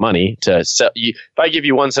to make money. To sell you, if I give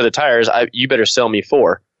you one set of tires, you better sell me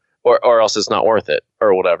 4, or else it's not worth it,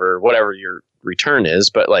 or whatever your return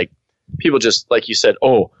is. But, like, people just, like you said,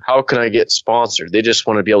 oh, how can I get sponsored? They just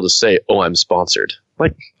want to be able to say, oh, I'm sponsored.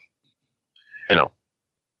 Like,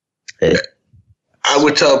 I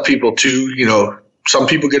would tell people too, some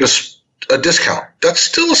people get a discount. That's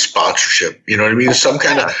still a sponsorship. You know what I mean? Some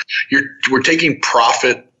kind of, we're taking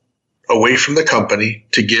profit away from the company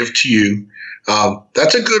to give to you.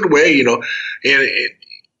 That's a good way, and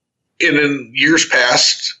in years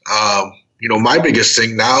past, my biggest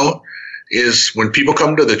thing now is when people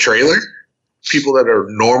come to the trailer, people that are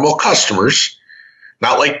normal customers,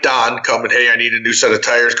 not like Don coming, hey, I need a new set of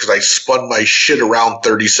tires because I spun my shit around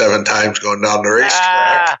 37 times going down the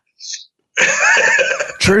racetrack.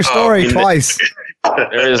 True story, twice.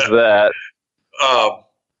 There is that.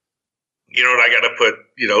 And I got to put,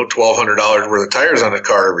 $1,200 worth of tires on a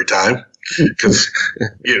car every time because,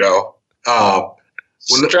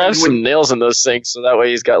 drive some nails in those things so that way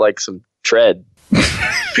he's got, like, some tread.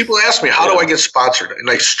 People ask me, how do I get sponsored? And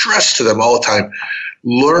I stress to them all the time,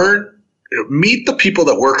 meet the people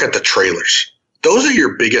that work at the trailers. Those are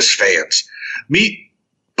your biggest fans. Meet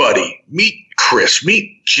Buddy, meet Chris,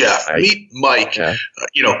 meet Jeff, meet Mike,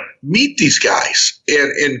 meet these guys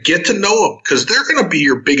and get to know them, because they're going to be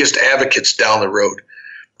your biggest advocates down the road.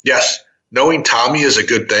 Yes, knowing Tommy is a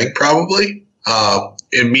good thing probably,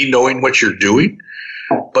 and me knowing what you're doing,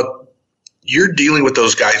 but you're dealing with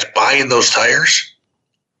those guys buying those tires.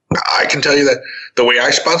 I can tell you that the way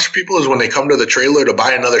I sponsor people is when they come to the trailer to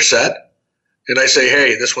buy another set, and I say,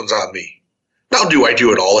 hey, this one's on me. Now, do I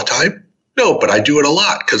do it all the time? No, but I do it a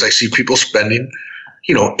lot because I see people spending,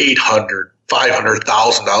 $800,000,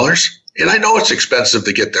 $500,000, and I know it's expensive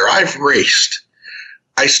to get there. I've raced.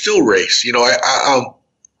 I still race.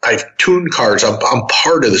 I've tuned cars. I'm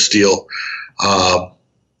part of this deal.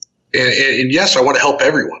 And yes, I want to help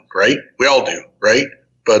everyone, right? We all do, right?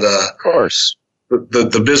 But of course,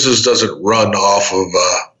 the business doesn't run off of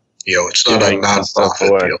it's not a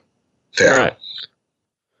non-profit deal. Yeah. Right.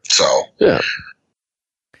 So yeah.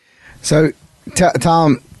 So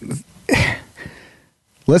Tom,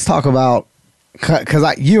 let's talk about,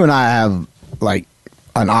 because you and I have like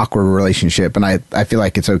an awkward relationship, and I feel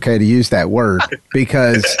like it's okay to use that word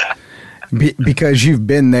because you've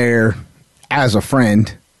been there as a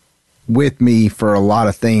friend with me for a lot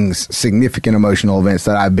of things, significant emotional events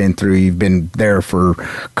that I've been through. You've been there for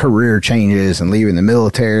career changes and leaving the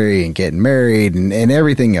military and getting married and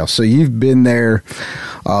everything else. So you've been there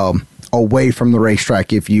away from the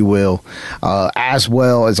racetrack, if you will, as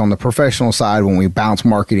well as on the professional side. When we bounce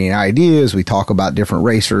marketing ideas, we talk about different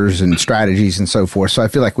racers and strategies and so forth. So I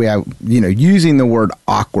feel like we have, using the word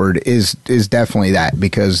awkward is definitely that,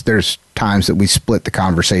 because there's times that we split the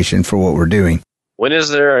conversation for what we're doing. When is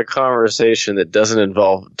there a conversation that doesn't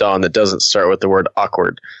involve Don that doesn't start with the word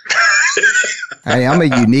awkward? Hey, I'm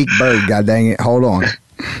a unique bird, god dang it. Hold on.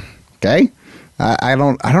 Okay? I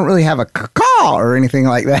don't really have a caw or anything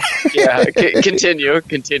like that. Yeah,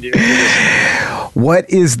 continue. What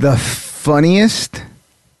is the funniest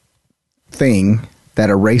thing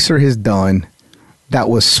that a racer has done that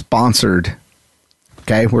was sponsored?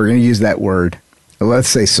 Okay, we're going to use that word. Let's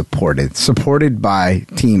say supported by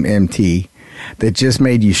Team MT, that just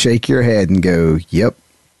made you shake your head and go, yep,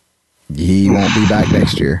 he won't be back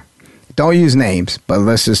next year. Don't use names, but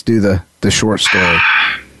let's just do the short story.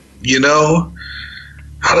 I don't know.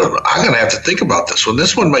 I'm going to have to think about this one.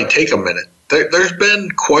 This one might take a minute. There's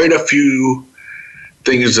been quite a few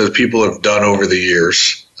things that people have done over the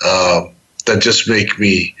years that just make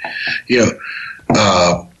me,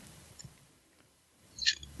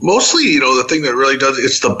 mostly, the thing that really does,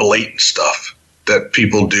 it's the blatant stuff that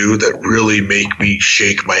people do that really make me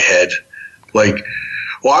shake my head. Like,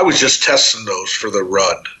 well, I was just testing those for the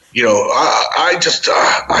run. I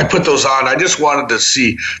put those on. I just wanted to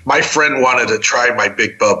see. My friend wanted to try my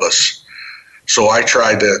Big Bubba's, so I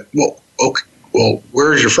tried to. Well, okay. Well,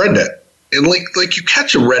 where's your friend at? And like you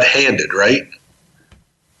catch him red-handed, right?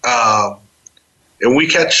 And we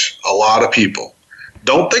catch a lot of people.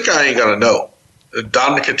 Don't think I ain't gonna know.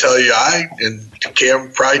 Don can tell you, and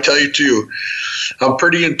Cam probably tell you too. I'm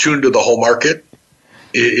pretty in tune to the whole market.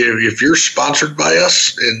 If you're sponsored by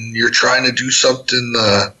us and you're trying to do something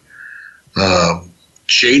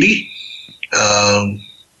shady,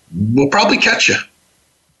 we'll probably catch you.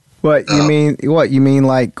 What you mean? What you mean?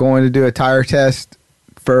 Like going to do a tire test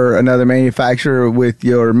for another manufacturer with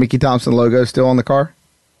your Mickey Thompson logo still on the car?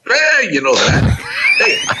 You know that.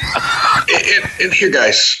 Hey, and here,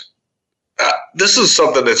 guys. This is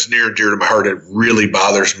something that's near and dear to my heart. It really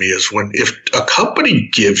bothers me is if a company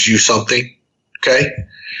gives you something, okay,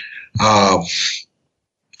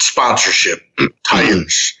 sponsorship,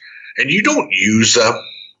 tires, and you don't use them,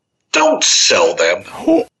 don't sell them.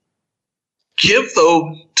 Give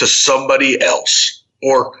them to somebody else,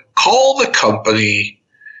 or call the company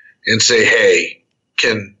and say, hey,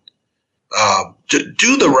 can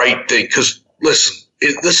do the right thing. Because listen,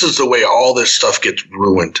 this is the way all this stuff gets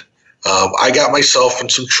ruined. I got myself in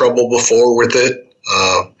some trouble before with it,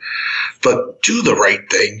 but do the right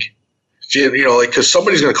thing. Because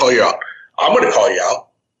somebody's going to call you out. I'm going to call you out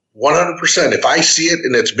 100%. If I see it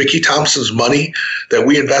and it's Mickey Thompson's money that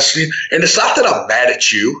we invested in, and it's not that I'm mad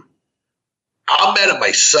at you. I'm mad at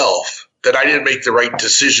myself that I didn't make the right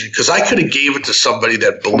decision, because I could have gave it to somebody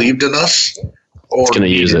that believed in us or going to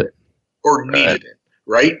use it or needed it,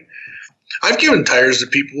 right? I've given tires to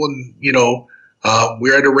people, and, we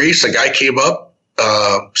were at a race. A guy came up,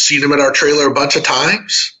 seen him at our trailer a bunch of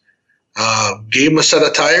times, gave him a set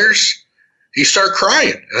of tires. He started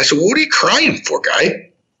crying. And I said, well, what are you crying for,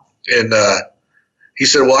 guy? And he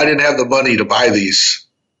said, well, I didn't have the money to buy these.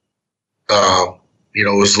 It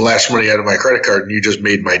was the last money out of my credit card, and you just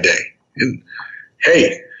made my day. And,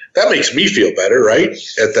 hey, that makes me feel better, right,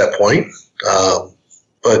 at that point.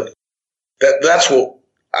 But that's what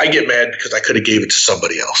I get mad, because I could have gave it to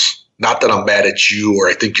somebody else. Not that I'm mad at you or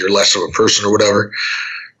I think you're less of a person or whatever.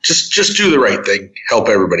 Just do the right thing. Help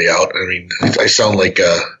everybody out. I mean, I sound like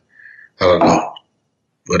I don't know,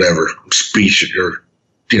 whatever speech or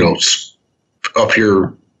up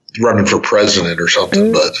here running for president or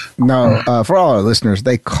something. But no, for all our listeners,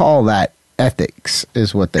 they call that ethics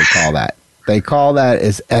is what they call that. They call that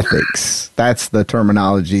as ethics. That's the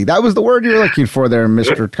terminology. That was the word you were looking for there,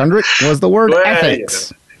 Mr. Kundrik, was the word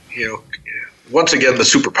ethics. Once again, the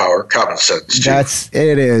superpower, common sense. Too.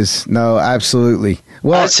 It is. No, absolutely.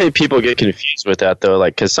 Well, I'd say people get confused with that, though,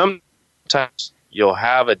 like, because sometimes you'll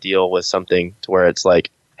have a deal with something to where it's like,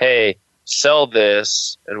 hey, sell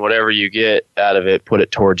this, and whatever you get out of it, put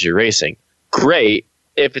it towards your racing. Great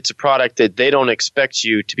if it's a product that they don't expect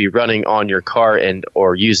you to be running on your car and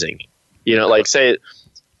or using. Like say,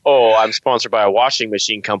 oh, I'm sponsored by a washing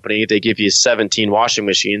machine company. They give you 17 washing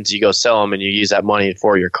machines. You go sell them and you use that money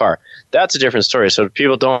for your car. That's a different story. So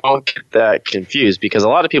people don't get that confused because a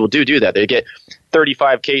lot of people do that. They get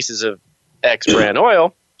 35 cases of X brand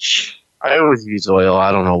oil. I always use oil.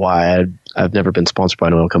 I don't know why. I've never been sponsored by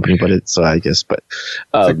an oil company, but it's, I guess, but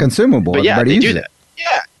it's a consumable. But yeah, everybody they do uses that.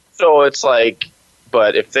 Yeah. So it's like,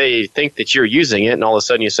 but if they think that you're using it and all of a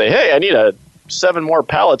sudden you say, hey, I need 7 more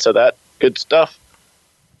pallets of that good stuff.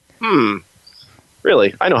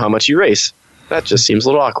 Really? I know how much you race. That just seems a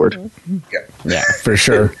little awkward. Yeah, for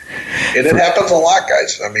sure. And it happens a lot,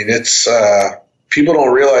 guys. I mean, it's people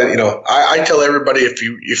don't realize. I tell everybody if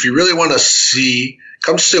you really want to see,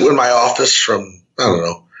 come sit with my office from I don't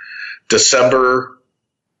know December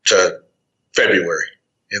to February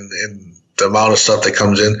in the amount of stuff that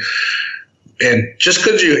comes in, and just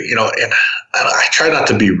because and I try not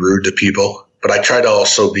to be rude to people, but I try to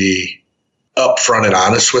also be upfront and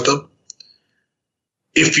honest with them.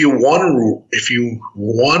 If you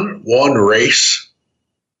won one race,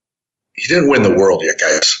 you didn't win the world yet,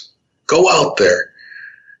 guys. Go out there,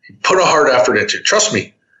 put a hard effort into it. Trust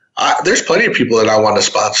me, there's plenty of people that I want to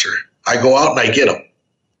sponsor. I go out and I get them,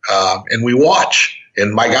 and we watch,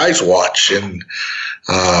 and my guys watch, and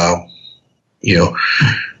I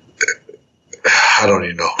don't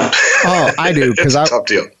even know. Oh, I do, because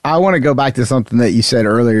I want to go back to something that you said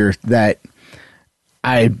earlier that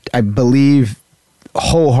I believe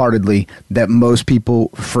wholeheartedly that most people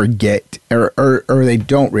forget or they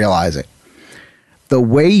don't realize it. The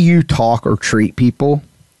way you talk or treat people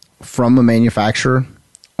from a manufacturer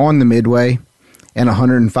on the midway in a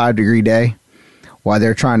 105-degree day while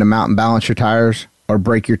they're trying to mount and balance your tires or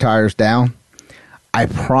break your tires down, I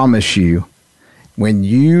promise you, when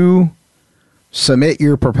you submit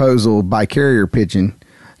your proposal by carrier pigeon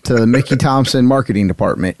to the Mickey Thompson marketing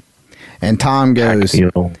department, and Tom goes,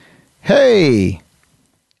 hey,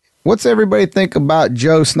 what's everybody think about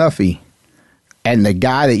Joe Snuffy? And the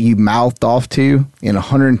guy that you mouthed off to in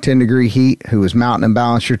 110-degree heat who was mounting and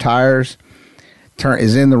balance your tires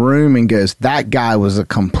is in the room and goes, that guy was a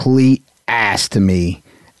complete ass to me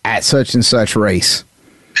at such and such race.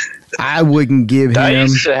 I wouldn't give him. That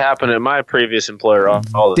used to happen at my previous employer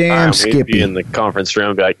all the time. We'd be in the conference room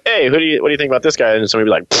and be like, hey, what do you think about this guy? And somebody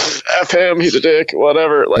would be like, F him, he's a dick,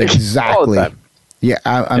 whatever. Like, exactly. All the time. Yeah,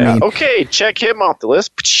 I mean. Okay, check him off the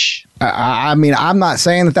list. I mean, I'm not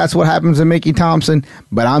saying that that's what happens in Mickey Thompson,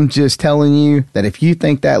 but I'm just telling you that if you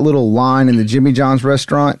think that little line in the Jimmy John's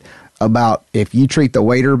restaurant about if you treat the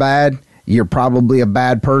waiter bad, you're probably a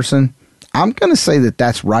bad person, I'm going to say that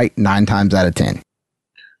that's right 9 times out of 10.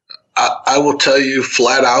 I will tell you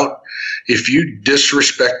flat out, if you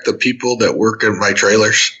disrespect the people that work in my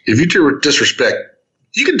trailers, if you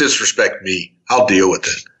you can disrespect me. I'll deal with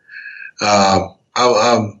it.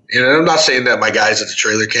 I'm not saying that my guys at the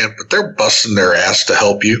trailer camp, but they're busting their ass to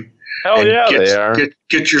help you. Hell yeah, they are.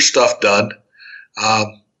 Get your stuff done.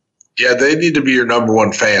 Yeah, they need to be your number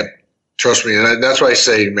one fan. Trust me. And that's why I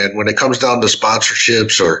say, man, when it comes down to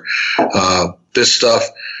sponsorships or this stuff,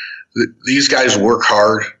 these guys work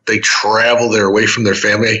hard. They travel. They're away from their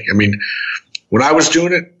family. I mean, when I was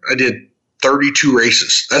doing it, I did 32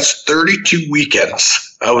 races. That's 32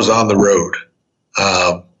 weekends I was on the road.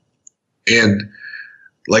 And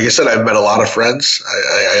like I said, I've met a lot of friends.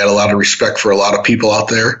 I had a lot of respect for a lot of people out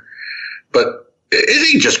there. But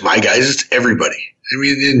it ain't just my guys. It's everybody. I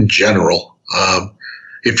mean, in general.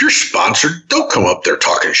 If you're sponsored, don't come up there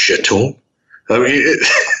talking shit to them. I mean,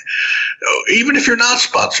 even if you're not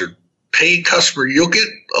sponsored, paying customer, you'll get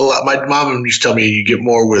a lot. My mom used to tell me you get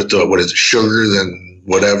more with sugar than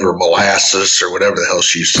whatever, molasses or whatever the hell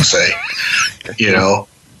she used to say.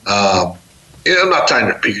 I'm not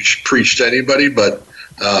trying to preach to anybody, but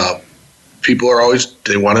people are always,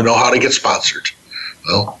 they want to know how to get sponsored.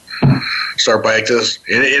 Well, start by this,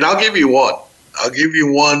 and I'll give you one. I'll give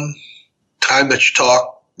you one time that you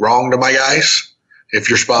talk wrong to my guys if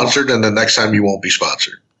you're sponsored, and the next time you won't be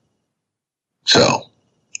sponsored. So,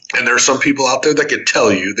 and there are some people out there that can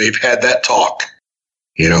tell you they've had that talk,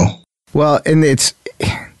 Well, and it's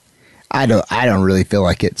I don't really feel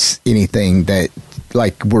like it's anything that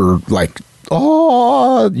like we're like,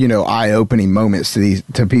 eye-opening moments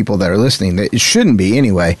to people that are listening. That it shouldn't be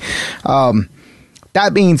anyway.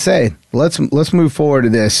 That being said, let's move forward to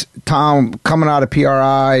this. Tom, coming out of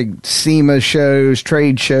PRI, SEMA shows,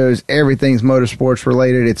 trade shows, everything's motorsports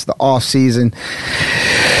related. It's the off season.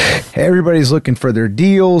 Everybody's looking for their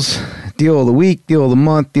deals, deal of the week, deal of the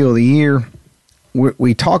month, deal of the year.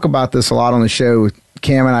 We talk about this a lot on the show.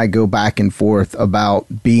 Cam and I go back and forth about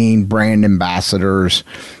being brand ambassadors.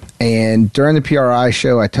 And during the PRI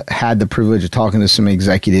show, I had the privilege of talking to some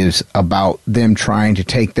executives about them trying to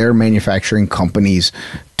take their manufacturing companies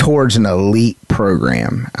towards an elite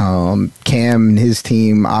program. Cam and his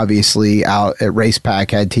team, obviously, out at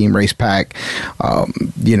RacePack, had Team RacePack.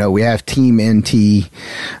 We have Team NT.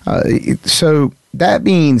 So that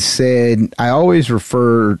being said, I always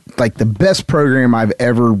refer, like, the best program I've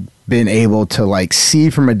ever been able to like see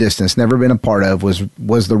from a distance, never been a part of,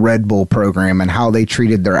 was the Red Bull program and how they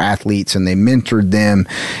treated their athletes and they mentored them,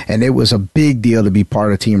 and it was a big deal to be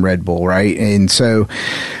part of Team Red Bull, right? And so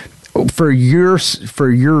for your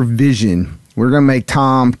vision, we're going to make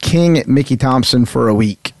Tom king at Mickey Thompson for a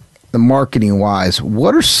week. The marketing wise,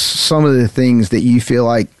 what are some of the things that you feel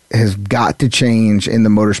like has got to change in the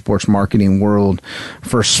motorsports marketing world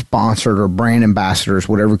for sponsored or brand ambassadors,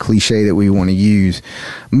 whatever cliche that we want to use,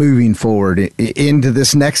 moving forward into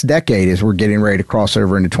this next decade as we're getting ready to cross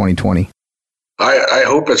over into 2020? I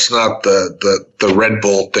hope it's not the Red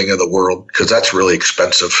Bull thing of the world, because that's really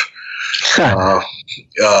expensive. Red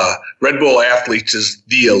Bull athletes is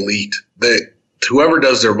the elite. Whoever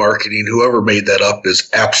does their marketing, whoever made that up, is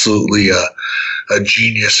absolutely a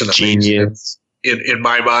genius and amazing in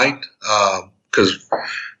my mind.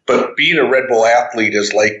 But being a Red Bull athlete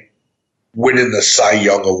is like winning the Cy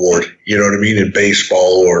Young Award. You know what I mean? In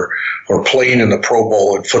baseball or playing in the Pro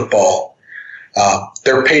Bowl in football.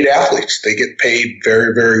 They're paid athletes. They get paid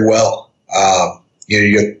very, very well.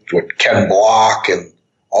 You get Ken Block and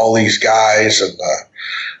all these guys, and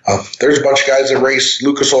there's a bunch of guys that race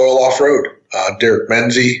Lucas Oil off-road. Derek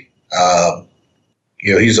Menzie,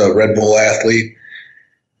 he's a Red Bull athlete.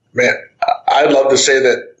 Man, I'd love to say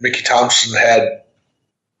that Mickey Thompson had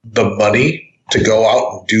the money to go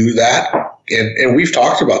out and do that. And we've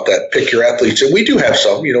talked about that, pick your athletes. And we do have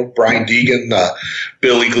some, Brian Deegan,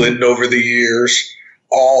 Billy Glidden over the years,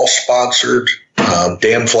 all sponsored,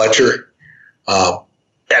 Dan Fletcher. At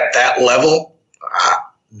that level,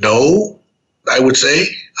 no, I would say.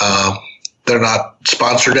 They're not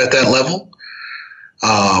sponsored at that level.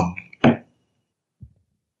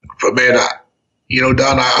 But man,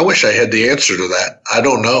 Don, I wish I had the answer to that. I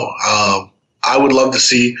don't know. I would love to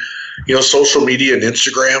see, social media and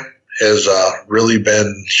Instagram has really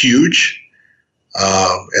been huge.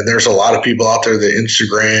 And there's a lot of people out there that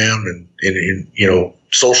Instagram and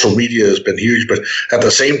social media has been huge. But at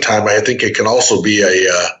the same time, I think it can also be a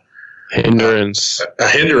hindrance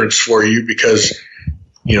for you, because,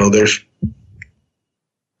 there's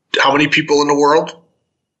how many people in the world?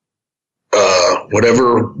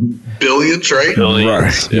 Whatever, billions, right?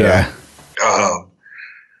 Billions, right. Yeah.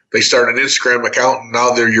 They start an Instagram account and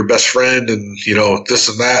now they're your best friend and, this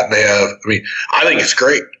and that. And I think it's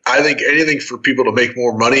great. I think anything for people to make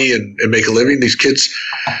more money and make a living. These kids,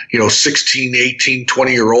 16, 18,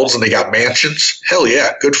 20-year-olds, and they got mansions. Hell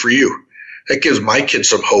yeah, good for you. That gives my kids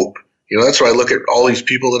some hope. That's why I look at all these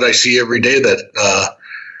people that I see every day that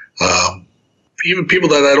even people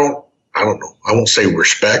that I don't know, I won't say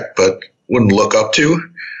respect, but wouldn't look up to.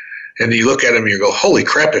 And you look at him and you go, holy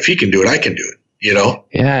crap, if he can do it, I can do it.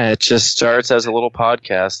 Yeah, it just starts as a little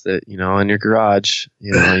podcast that, in your garage,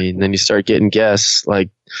 and then you start getting guests like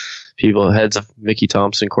people, heads of Mickey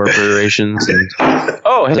Thompson corporations. And,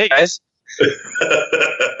 oh, hey guys.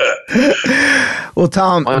 Well,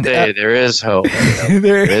 Tom, one day there is hope.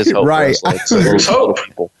 There is hope. Right. There's hope.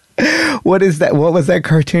 What is that? What was that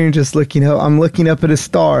cartoon? Just looking up. I'm looking up at a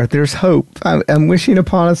star. There's hope. I'm wishing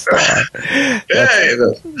upon a star.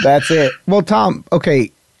 That's it. Well, Tom,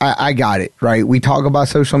 okay. I got it, right? We talk about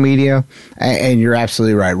social media, and you're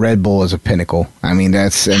absolutely right. Red Bull is a pinnacle.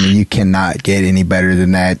 You cannot get any better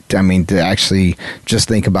than that. To actually just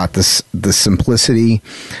think about this, the simplicity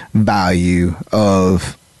value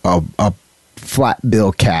of a flat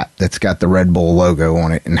bill cap that's got the Red Bull logo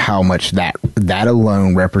on it, and how much that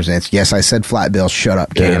alone represents. Yes, I said flat bill. Shut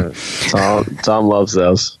up, Cam. Yeah, Tom loves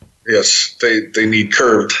those. Yes, they need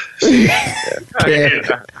curved. I've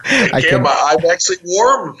actually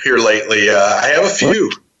worn them here lately. I have a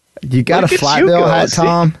few. You got a flat bill hat,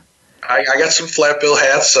 Tom? I got some flat bill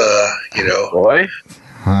hats. Boy.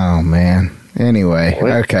 Oh man, Anyway,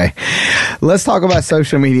 okay. Let's talk about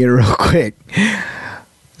social media real quick.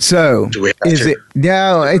 So,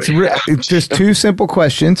 it's just two simple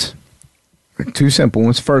questions. Two simple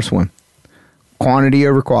ones. First one, quantity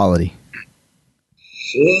over quality.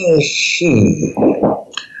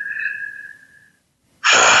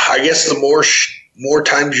 I guess the more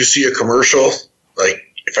times you see a commercial, like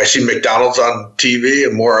if I see McDonald's on TV,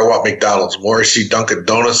 the more I want McDonald's. The more I see Dunkin'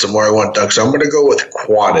 Donuts, the more I want Dunkin'. So I'm going to go with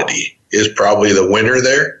quantity is probably the winner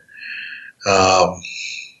there.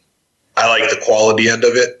 I like the quality end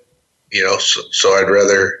of it, so I'd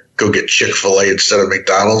rather go get Chick-fil-A instead of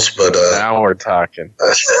McDonald's. But now we're talking.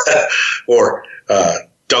 Or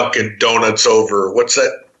Dunkin' Donuts over, what's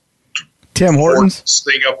that? Tim Hortons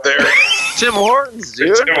thing up there. Tim Hortons,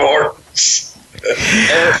 dude. Tim Hortons.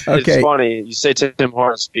 It's funny you say Tim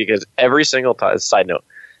Hortons because every single time. Side note,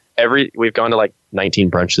 we've gone to like 19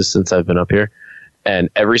 brunches since I've been up here, and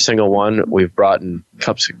every single one we've brought in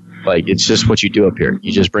cups. Like it's just what you do up here.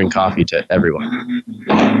 You just bring coffee to everyone.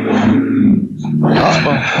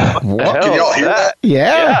 What? Can y'all hear that?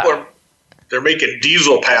 Yeah. They're making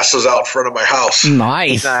diesel passes out in front of my house.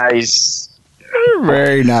 Nice.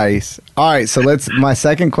 Very nice. All right, so my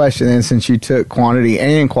second question then, since you took quantity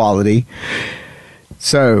and quality.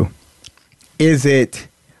 So, is it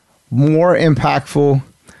more impactful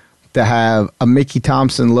to have a Mickey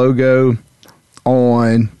Thompson logo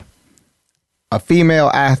on a female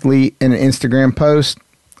athlete in an Instagram post,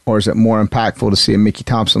 or is it more impactful to see a Mickey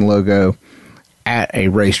Thompson logo at a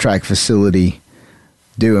racetrack facility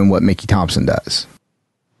doing what Mickey Thompson does?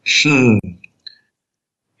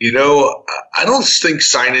 I don't think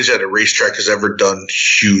signage at a racetrack has ever done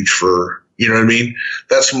huge for, you know what I mean?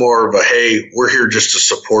 That's more of a, hey, we're here just to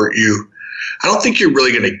support you. I don't think you're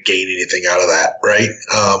really going to gain anything out of that, right?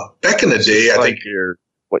 Back in the day, I think you're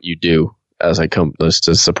what you do as I come to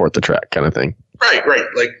support the track kind of thing. Right.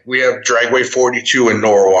 Like we have Dragway 42 in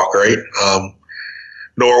Norwalk, right?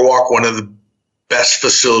 Norwalk, one of the best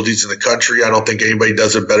facilities in the country. I don't think anybody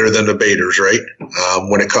does it better than the Baders, right?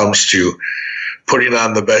 When it comes to putting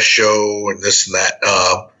on the best show and this and that.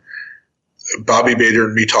 Bobby Bader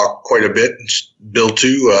and me talk quite a bit. And Bill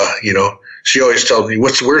too. She always tells me,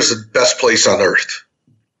 where's the best place on earth?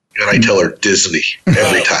 And I tell her Disney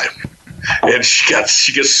every time. And she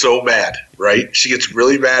gets so mad, right? She gets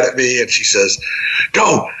really mad at me and she says,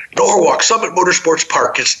 no, Norwalk, Summit Motorsports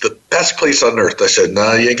Park, it's the best place on earth. I said,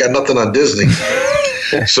 no, you ain't got nothing on Disney.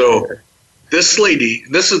 So this lady,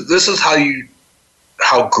 this is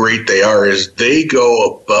how great they are, is they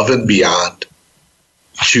go above and beyond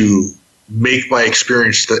to make my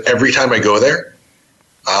experience every time I go there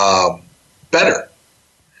better.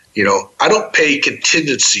 I don't pay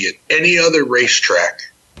contingency at any other racetrack,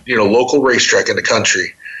 local racetrack in the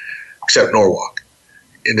country except Norwalk.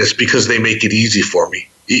 And it's because they make it easy for me.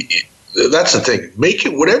 That's the thing. Make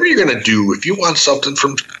it whatever you're going to do. If you want something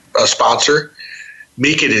from a sponsor,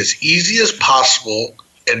 make it as easy as possible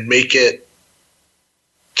and make it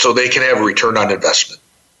so they can have a return on investment.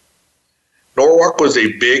 Norwalk was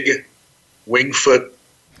a big Wingfoot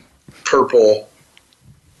purple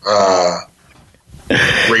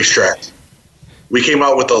racetrack. We came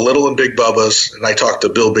out with the Little and Big Bubba's, and I talked to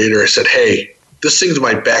Bill Bader. I said, hey, this thing's in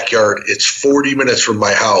my backyard. It's 40 minutes from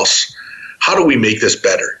my house. How do we make this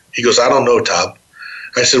better? He goes, I don't know, Tom.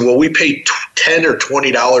 I said, well, we pay $10 or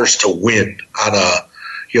 $20 to win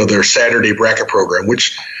on their Saturday bracket program,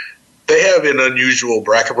 which they have an unusual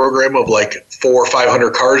bracket program of like 400 or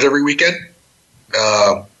 500 cars every weekend,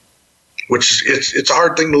 which it's a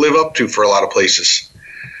hard thing to live up to for a lot of places.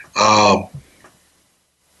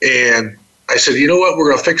 And I said, you know what? We're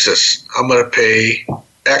going to fix this. I'm going to pay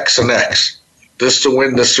X and X. This to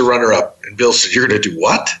win, this to runner up. And Bill said, you're going to do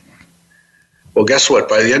what? Well, guess what?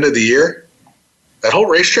 By the end of the year, that whole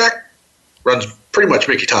racetrack runs pretty much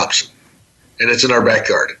Mickey Thompson. And it's in our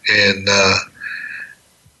backyard. And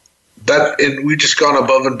and we've just gone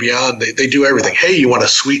above and beyond. They do everything. Hey, you want a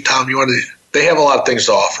suite, Tom? They have a lot of things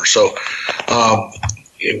to offer. So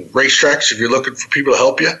in racetracks, if you're looking for people to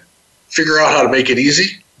help you, figure out how to make it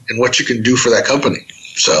easy and what you can do for that company.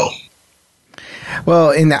 So, well,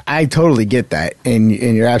 and I totally get that, and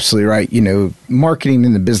you're absolutely right. Marketing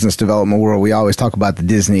in the business development world, we always talk about the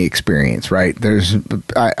Disney experience, right?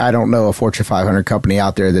 I don't know a Fortune 500 company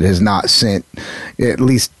out there that has not sent at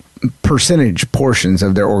least percentage portions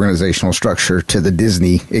of their organizational structure to the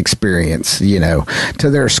Disney experience, to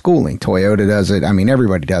their schooling. Toyota does it. I mean,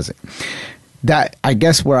 everybody does it. That, I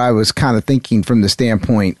guess, where I was kind of thinking from the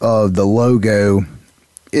standpoint of the logo,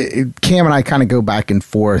 Cam and I kind of go back and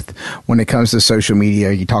forth when it comes to social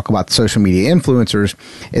media. You talk about the social media influencers.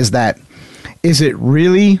 Is it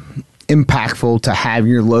really impactful to have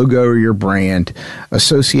your logo or your brand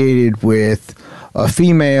associated with a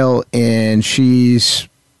female, and she's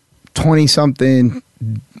 20 something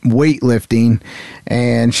weightlifting,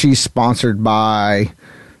 and she's sponsored by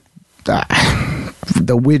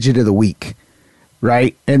the widget of the week,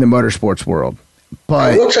 right, in the motorsports world.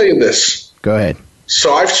 But I will tell you this. Go ahead.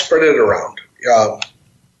 So I've spread it around.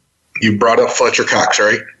 You brought up Fletcher Cox,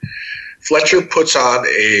 right? Fletcher puts on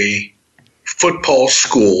a football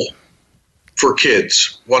school for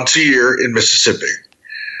kids once a year in Mississippi.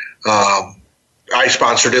 I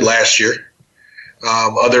sponsored it last year.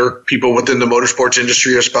 Other people within the motorsports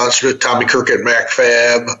industry have sponsored it. Tommy Kirk at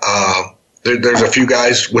MacFab. There's a few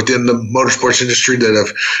guys within the motorsports industry that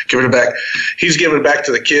have given it back. He's given it back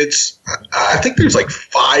to the kids. I think there's like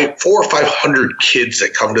 400 or 500 kids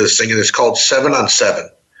that come to this thing, and it's called 7 on 7.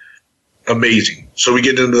 Amazing. So we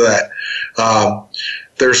get into that.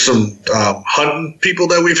 There's some hunting people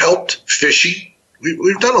that we've helped, fishing.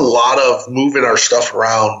 We've done a lot of moving our stuff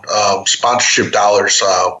around, sponsorship dollars.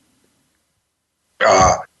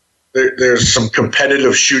 There's some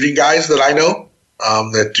competitive shooting guys that I know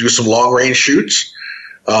that do some long range shoots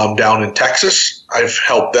down in Texas. I've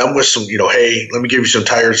helped them with some, hey, let me give you some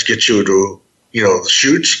tires, get you to, the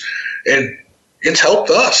shoots. And it's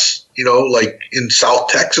helped us, like in South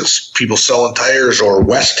Texas, people selling tires, or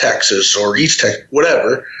West Texas or East Texas,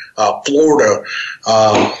 whatever, Florida.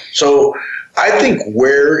 So I think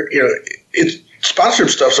where, it's sponsorship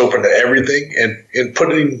stuff's open to everything, and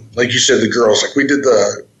putting, like you said, the girls, like we did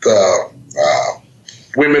the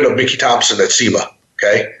women of Mickey Thompson at SEMA.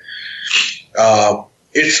 Okay.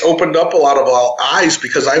 It's opened up a lot of eyes,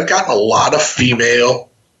 because I've gotten a lot of female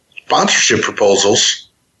sponsorship proposals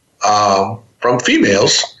from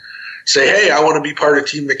females say, hey, I want to be part of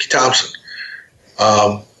Team Mickey Thompson.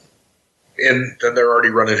 And then they're already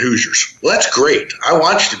running Hoosiers. Well, that's great. I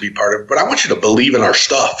want you to be part of it, but I want you to believe in our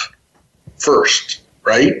stuff first,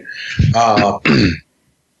 right?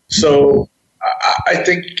 So I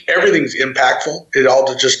think everything's impactful. It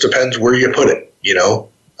all just depends where you put it,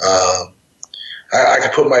 I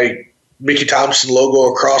could put my Mickey Thompson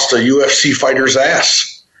logo across the UFC fighter's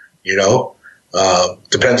ass,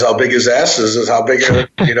 depends how big his ass is how big, what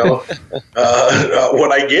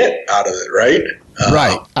I get out of it, right?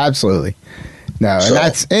 Right, absolutely. No,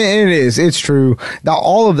 and it's true. Now,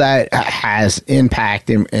 all of that has impact,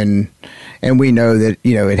 and we know that,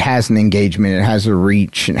 it has an engagement, it has a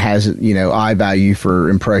reach, it has, eye value for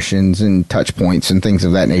impressions and touch points and things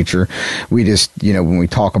of that nature. We just, when we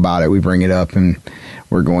talk about it, we bring it up and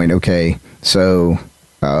we're going, okay, so,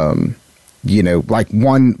 like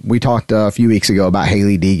we talked a few weeks ago about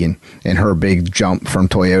Haley Deegan and her big jump from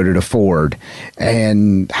Toyota to Ford,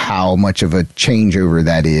 and how much of a changeover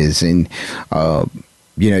that is. And,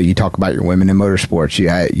 you talk about your women in motorsports. You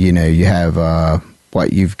have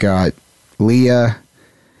you've got Leah,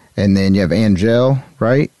 and then you have Angel,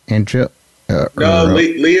 right? Leah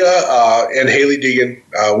and Haley Deegan,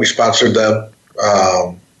 we sponsored them.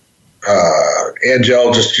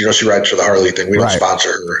 Angel, just, she rides for the Harley thing. We don't sponsor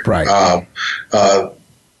her. Right. I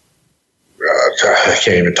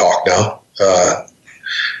can't even talk now.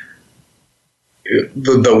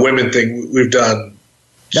 The women thing we've done.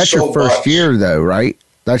 That's your first year, though, right?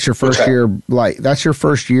 That's your first year. That's your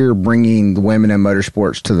first year bringing the women in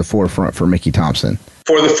motorsports to the forefront for Mickey Thompson.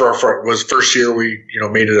 For the forefront was first year we,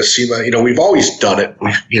 made it a SEMA. We've always done it.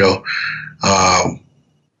 We've,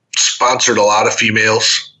 sponsored a lot of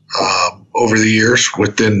females over the years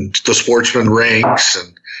within the sportsman ranks,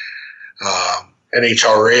 and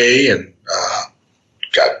NHRA, and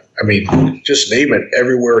just name it,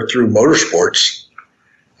 everywhere through motorsports.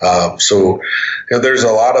 So there's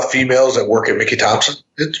a lot of females that work at Mickey Thompson.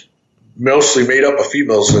 It's mostly made up of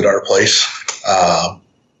females at our place.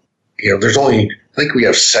 There's only, I think we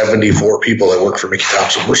have 74 people that work for Mickey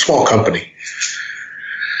Thompson. We're a small company.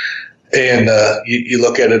 And you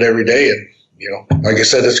look at it every day, and, like I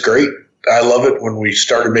said, it's great. I love it when we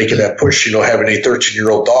started making that push, having a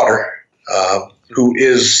 13-year-old daughter who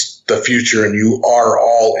is the future, and you are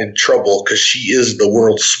all in trouble because she is the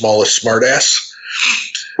world's smallest smartass.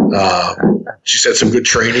 She's had some good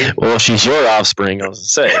training. Well, she's your offspring, I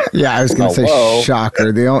was going to say. Yeah, I was going to say,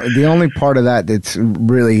 shocker. The only part of that that's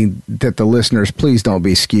really, that the listeners, please don't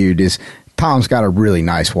be skewed, is Tom's got a really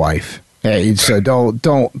nice wife. Hey, so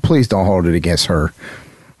please don't hold it against her.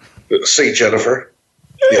 St. Jennifer.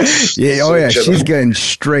 Yes. Yeah, oh yeah, Jennifer. She's getting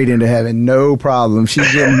straight into heaven, no problem. She's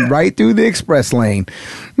getting right through the express lane.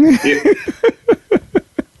 We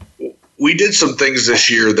did some things this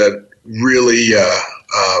year that really,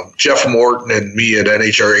 Jeff Morton and me at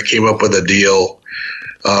NHRA came up with a deal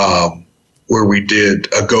where we did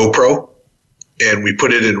a GoPro and we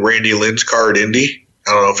put it in Randy Lynn's car at Indy.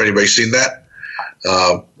 I don't know if anybody's seen that.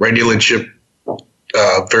 Randy Lynn Ship,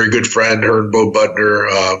 very good friend, her and Bo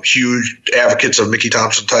Butner, huge advocates of Mickey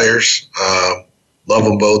Thompson tires. Love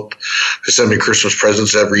them both. They send me Christmas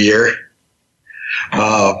presents every year.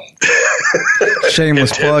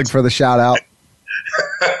 Shameless plug for the shout out.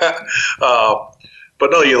 But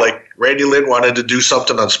no, Randy Lynn wanted to do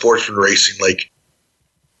something on sportsman racing. Like,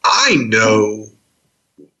 I know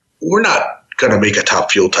we're not going to make a top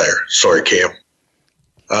fuel tire. Sorry, Cam.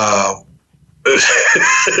 A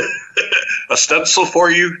stencil for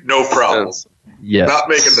you, no problem. Yes. Not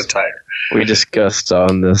making the tire. We discussed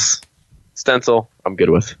on this stencil. I'm good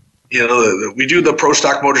with. We do the Pro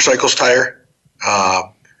Stock Motorcycles tire,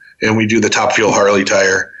 and we do the Top Fuel Harley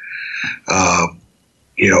tire. And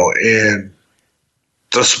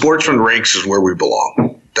the sportsman ranks is where we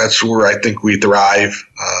belong. That's where I think we thrive.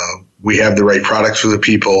 We have the right products for the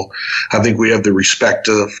people. I think we have the respect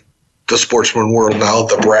of the sportsman world now,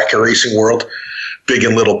 the bracket racing world. Big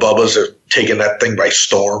and little Bubbas are taking that thing by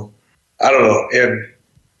storm. I don't know. And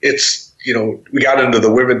it's, we got into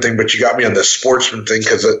the women thing, but you got me on the sportsman thing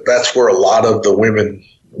because that's where a lot of the women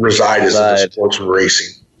reside is in the sportsman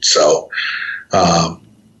racing. So, but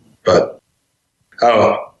I don't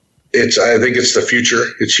know. I think it's the future.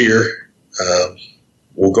 It's here.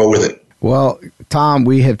 We'll go with it. Well, Tom,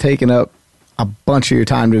 we have taken up a bunch of your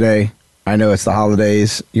time today. I know it's the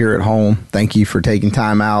holidays. You're at home. Thank you for taking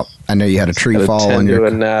time out. I know you had a tree fall on your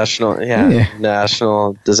a national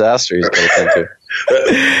disaster. He's going to tend to.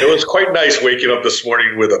 It was quite nice waking up this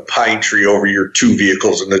morning with a pine tree over your two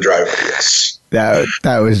vehicles in the driveway. Yes.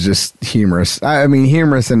 That was just humorous. I mean,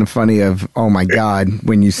 humorous and funny of, oh my God,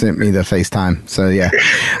 when you sent me the FaceTime. So yeah.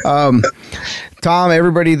 Tom,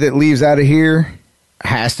 everybody that leaves out of here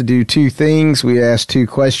has to do two things. We asked two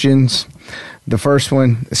questions. The first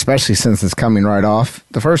one, especially since it's coming right off,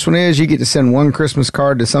 the first one is you get to send one Christmas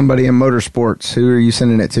card to somebody in motorsports. Who are you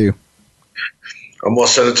sending it to? I'm going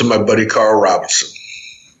to send it to my buddy Carl Robinson.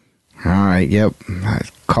 All right. Yep.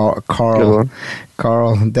 Carl,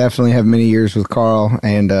 definitely have many years with Carl,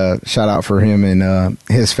 and shout out for him and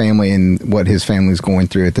his family and what his family's going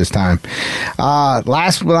through at this time.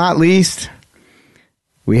 Last but not least,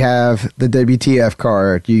 we have the WTF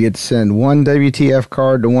card. You get to send one WTF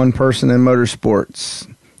card to one person in motorsports.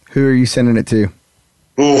 Who are you sending it to?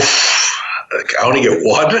 Oof. I only get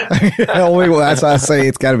one? Well, that's why I say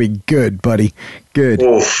it's got to be good, buddy. Good.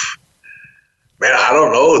 Oof. Man, I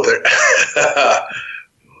don't know. Who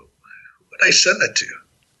would I send that to?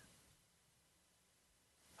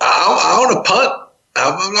 I want to punt.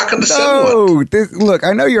 I'm not going to send one. Look,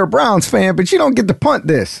 I know you're a Browns fan, but you don't get to punt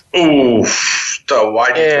this. Oof. So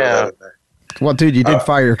why did you throw that in there? Well, dude, you did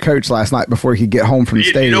fire your coach last night before he could get home from the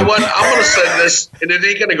stadium. You know what? I'm going to send this, and it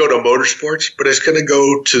ain't going to go to motorsports, but it's going to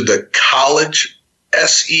go to the college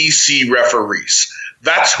SEC referees.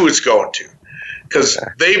 That's who it's going to. Because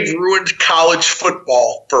they've ruined college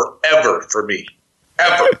football forever for me.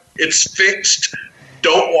 Ever. It's fixed.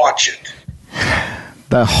 Don't watch it.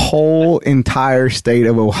 The whole entire state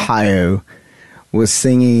of Ohio was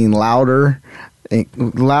singing loud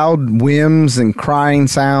whims and crying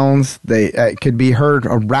sounds. They could be heard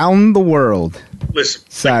around the world. Listen,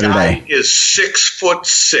 Saturday. The guy is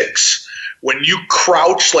 6'6". When you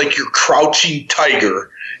crouch like you're crouching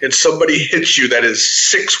tiger and somebody hits you that is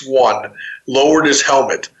 6'1", lowered his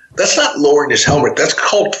helmet. That's not lowering his helmet. That's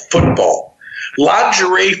called football.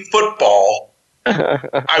 Lingerie football,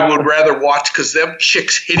 I would rather watch because them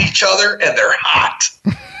chicks hit each other and they're hot.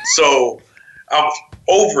 So I'm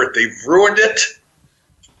over it. They've ruined it.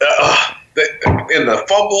 In the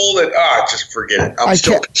fumble, just forget it. I'm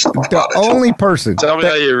still pissed about it. Only person. Tell me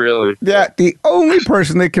how you really. Yeah, the only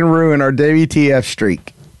person that can ruin our WTF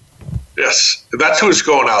streak. Yes, that's who it's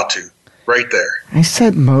going out to, right there. I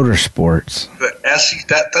said motorsports.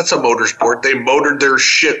 That's a motorsport. They motored their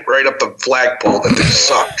shit right up the flagpole that they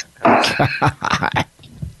sucked.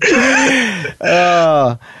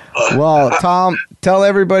 Well, Tom, tell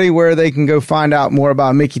everybody where they can go find out more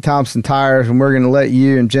about Mickey Thompson Tires, and we're going to let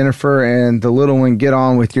you and Jennifer and the little one get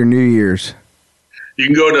on with your New Year's. You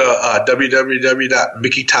can go to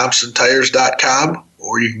www.mickeythompsontires.com,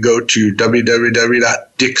 or you can go to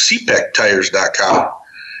www.dickcpectires.com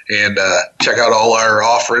and check out all our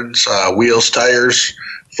offerings, wheels, tires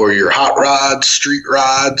for your hot rods, street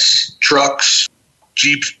rods, trucks,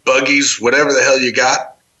 Jeeps, buggies, whatever the hell you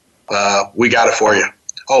got. We got it for you.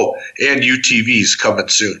 Oh, and UTVs coming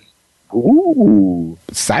soon. Ooh.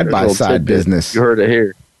 Side-by-side business. You heard it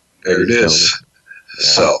here. There it is. Yeah.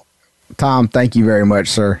 So, Tom, thank you very much,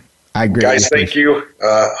 sir. I agree. Guys, thank you.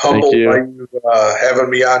 Humbled by you having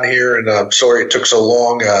me on here, and I'm sorry it took so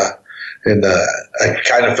long. And I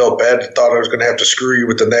kind of felt bad. Thought I was going to have to screw you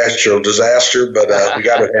with the natural disaster, but we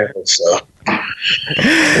got it handled. So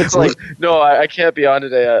it's like, no, I can't be on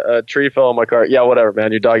today. A tree fell on my car. Yeah, whatever,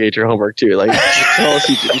 man. Your dog ate your homework too. Like,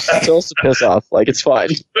 just tell us to piss off. Like, it's fine.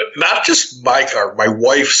 But not just my car. My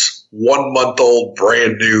wife's 1 month old,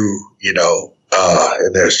 brand new.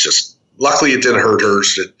 And there's just luckily it didn't hurt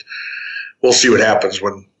hers. We'll see what happens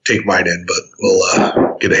when take mine in, but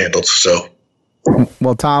we'll get it handled. So.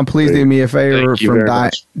 Well, Tom, please do me a favor. From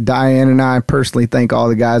Diane and I personally thank all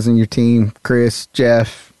the guys on your team, Chris,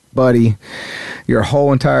 Jeff, Buddy, your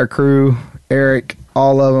whole entire crew, Eric,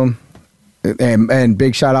 all of them. And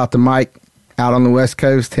big shout out to Mike out on the West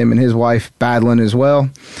Coast, him and his wife battling as well.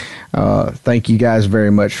 Thank you guys very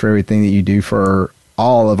much for everything that you do for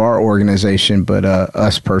all of our organization, but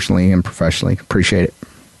us personally and professionally. Appreciate it.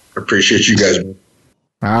 Appreciate you guys. All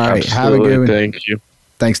right. Absolutely. Have a good one. Thank you.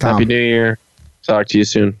 Thanks, Tom. Happy New Year. Talk to you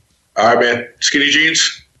soon. All right, man. Skinny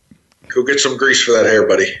jeans, go get some grease for that hair,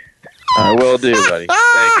 buddy. I will do, buddy. All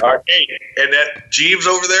right. Hey, and that Jeeves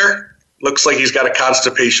over there looks like he's got a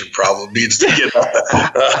constipation problem. Needs to get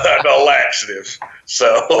a laxative.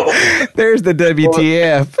 So there's the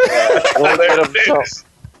WTF. There it is.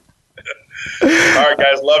 All right,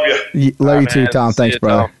 guys. Love you. Love you too, Tom. Thanks,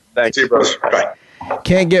 brother. Tom. Thanks. See you, brother. Bye.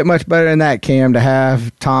 Can't get much better than that, Cam, to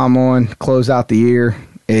have Tom on, close out the year.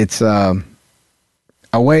 It's a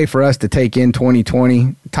way for us to take in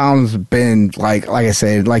 2020. Tom's been, like I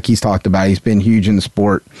said, like he's talked about, he's been huge in the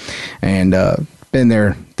sport and been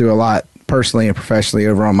there through a lot personally and professionally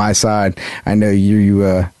over on my side. I know you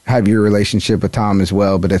have your relationship with Tom as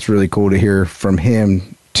well, but it's really cool to hear from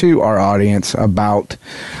him to our audience about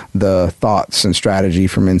the thoughts and strategy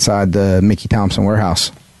from inside the Mickey Thompson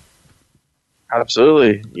warehouse.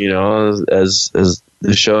 Absolutely. As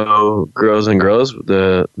the show grows and grows,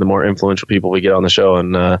 the more influential people we get on the show,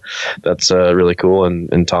 and that's really cool.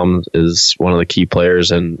 And Tom is one of the key players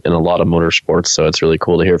in a lot of motorsports, so it's really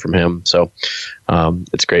cool to hear from him. So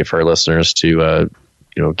it's great for our listeners to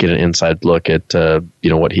get an inside look at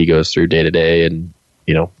what he goes through day to day, and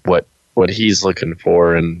what he's looking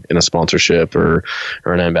for in a sponsorship or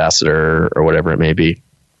an ambassador or whatever it may be.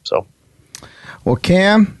 So, well,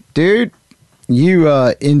 Cam, dude, you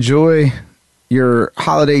enjoy your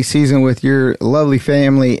holiday season with your lovely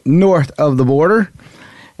family north of the border,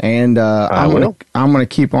 and I'm gonna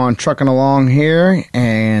keep on trucking along here,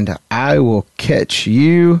 and I will catch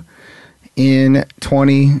you in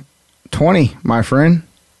 2020, my friend.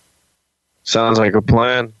 Sounds like a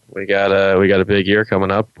plan. We got a big year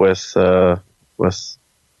coming up with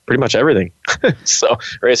pretty much everything. So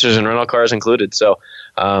racers and rental cars included. So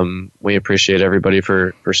we appreciate everybody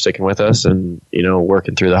for sticking with us and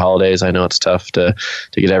working through the holidays. I know it's tough to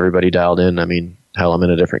get everybody dialed in. I mean, hell, I'm in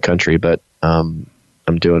a different country, but I'm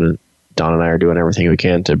doing it. Don and I are doing everything we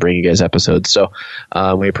can to bring you guys episodes. So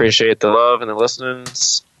we appreciate the love and the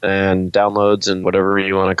listenings and downloads and whatever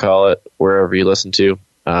you want to call it, wherever you listen to.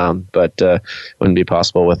 But wouldn't be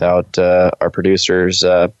possible without our producers,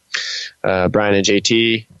 Brian and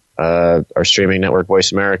JT, our streaming network,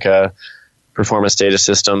 Voice America, Performance Data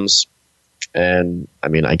Systems, and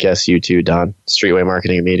I guess you too, Don, Streetway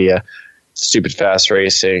Marketing and Media, Stupid Fast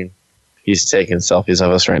Racing. He's taking selfies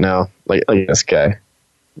of us right now, like this guy,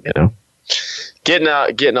 getting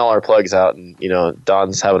all our plugs out, and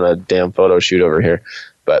Don's having a damn photo shoot over here.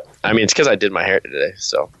 But it's because I did my hair today,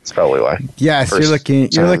 so that's probably why. Yes,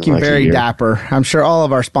 you're looking very dapper. I'm sure all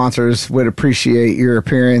of our sponsors would appreciate your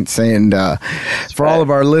appearance, and for all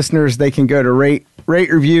of our listeners, they can go to rate,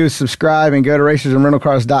 review, subscribe, and go to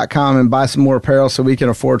racersandrentalcars.com and buy some more apparel so we can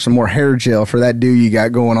afford some more hair gel for that do you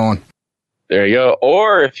got going on. There you go.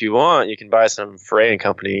 Or if you want, you can buy some Frey and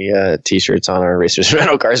Company T-shirts on our Racers and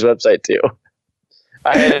Rental Cars website too.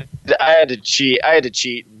 I had to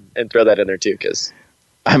cheat and throw that in there too because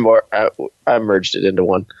I merged it into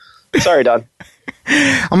one. Sorry, Don.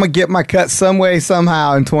 I'm gonna get my cut some way,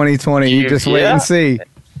 somehow in 2020. You just wait and see.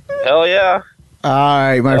 Hell yeah! All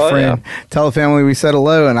right, my friend. Yeah. Tell the family we said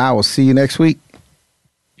hello, and I will see you next week.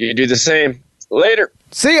 You do the same. Later.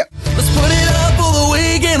 See ya. Let's put it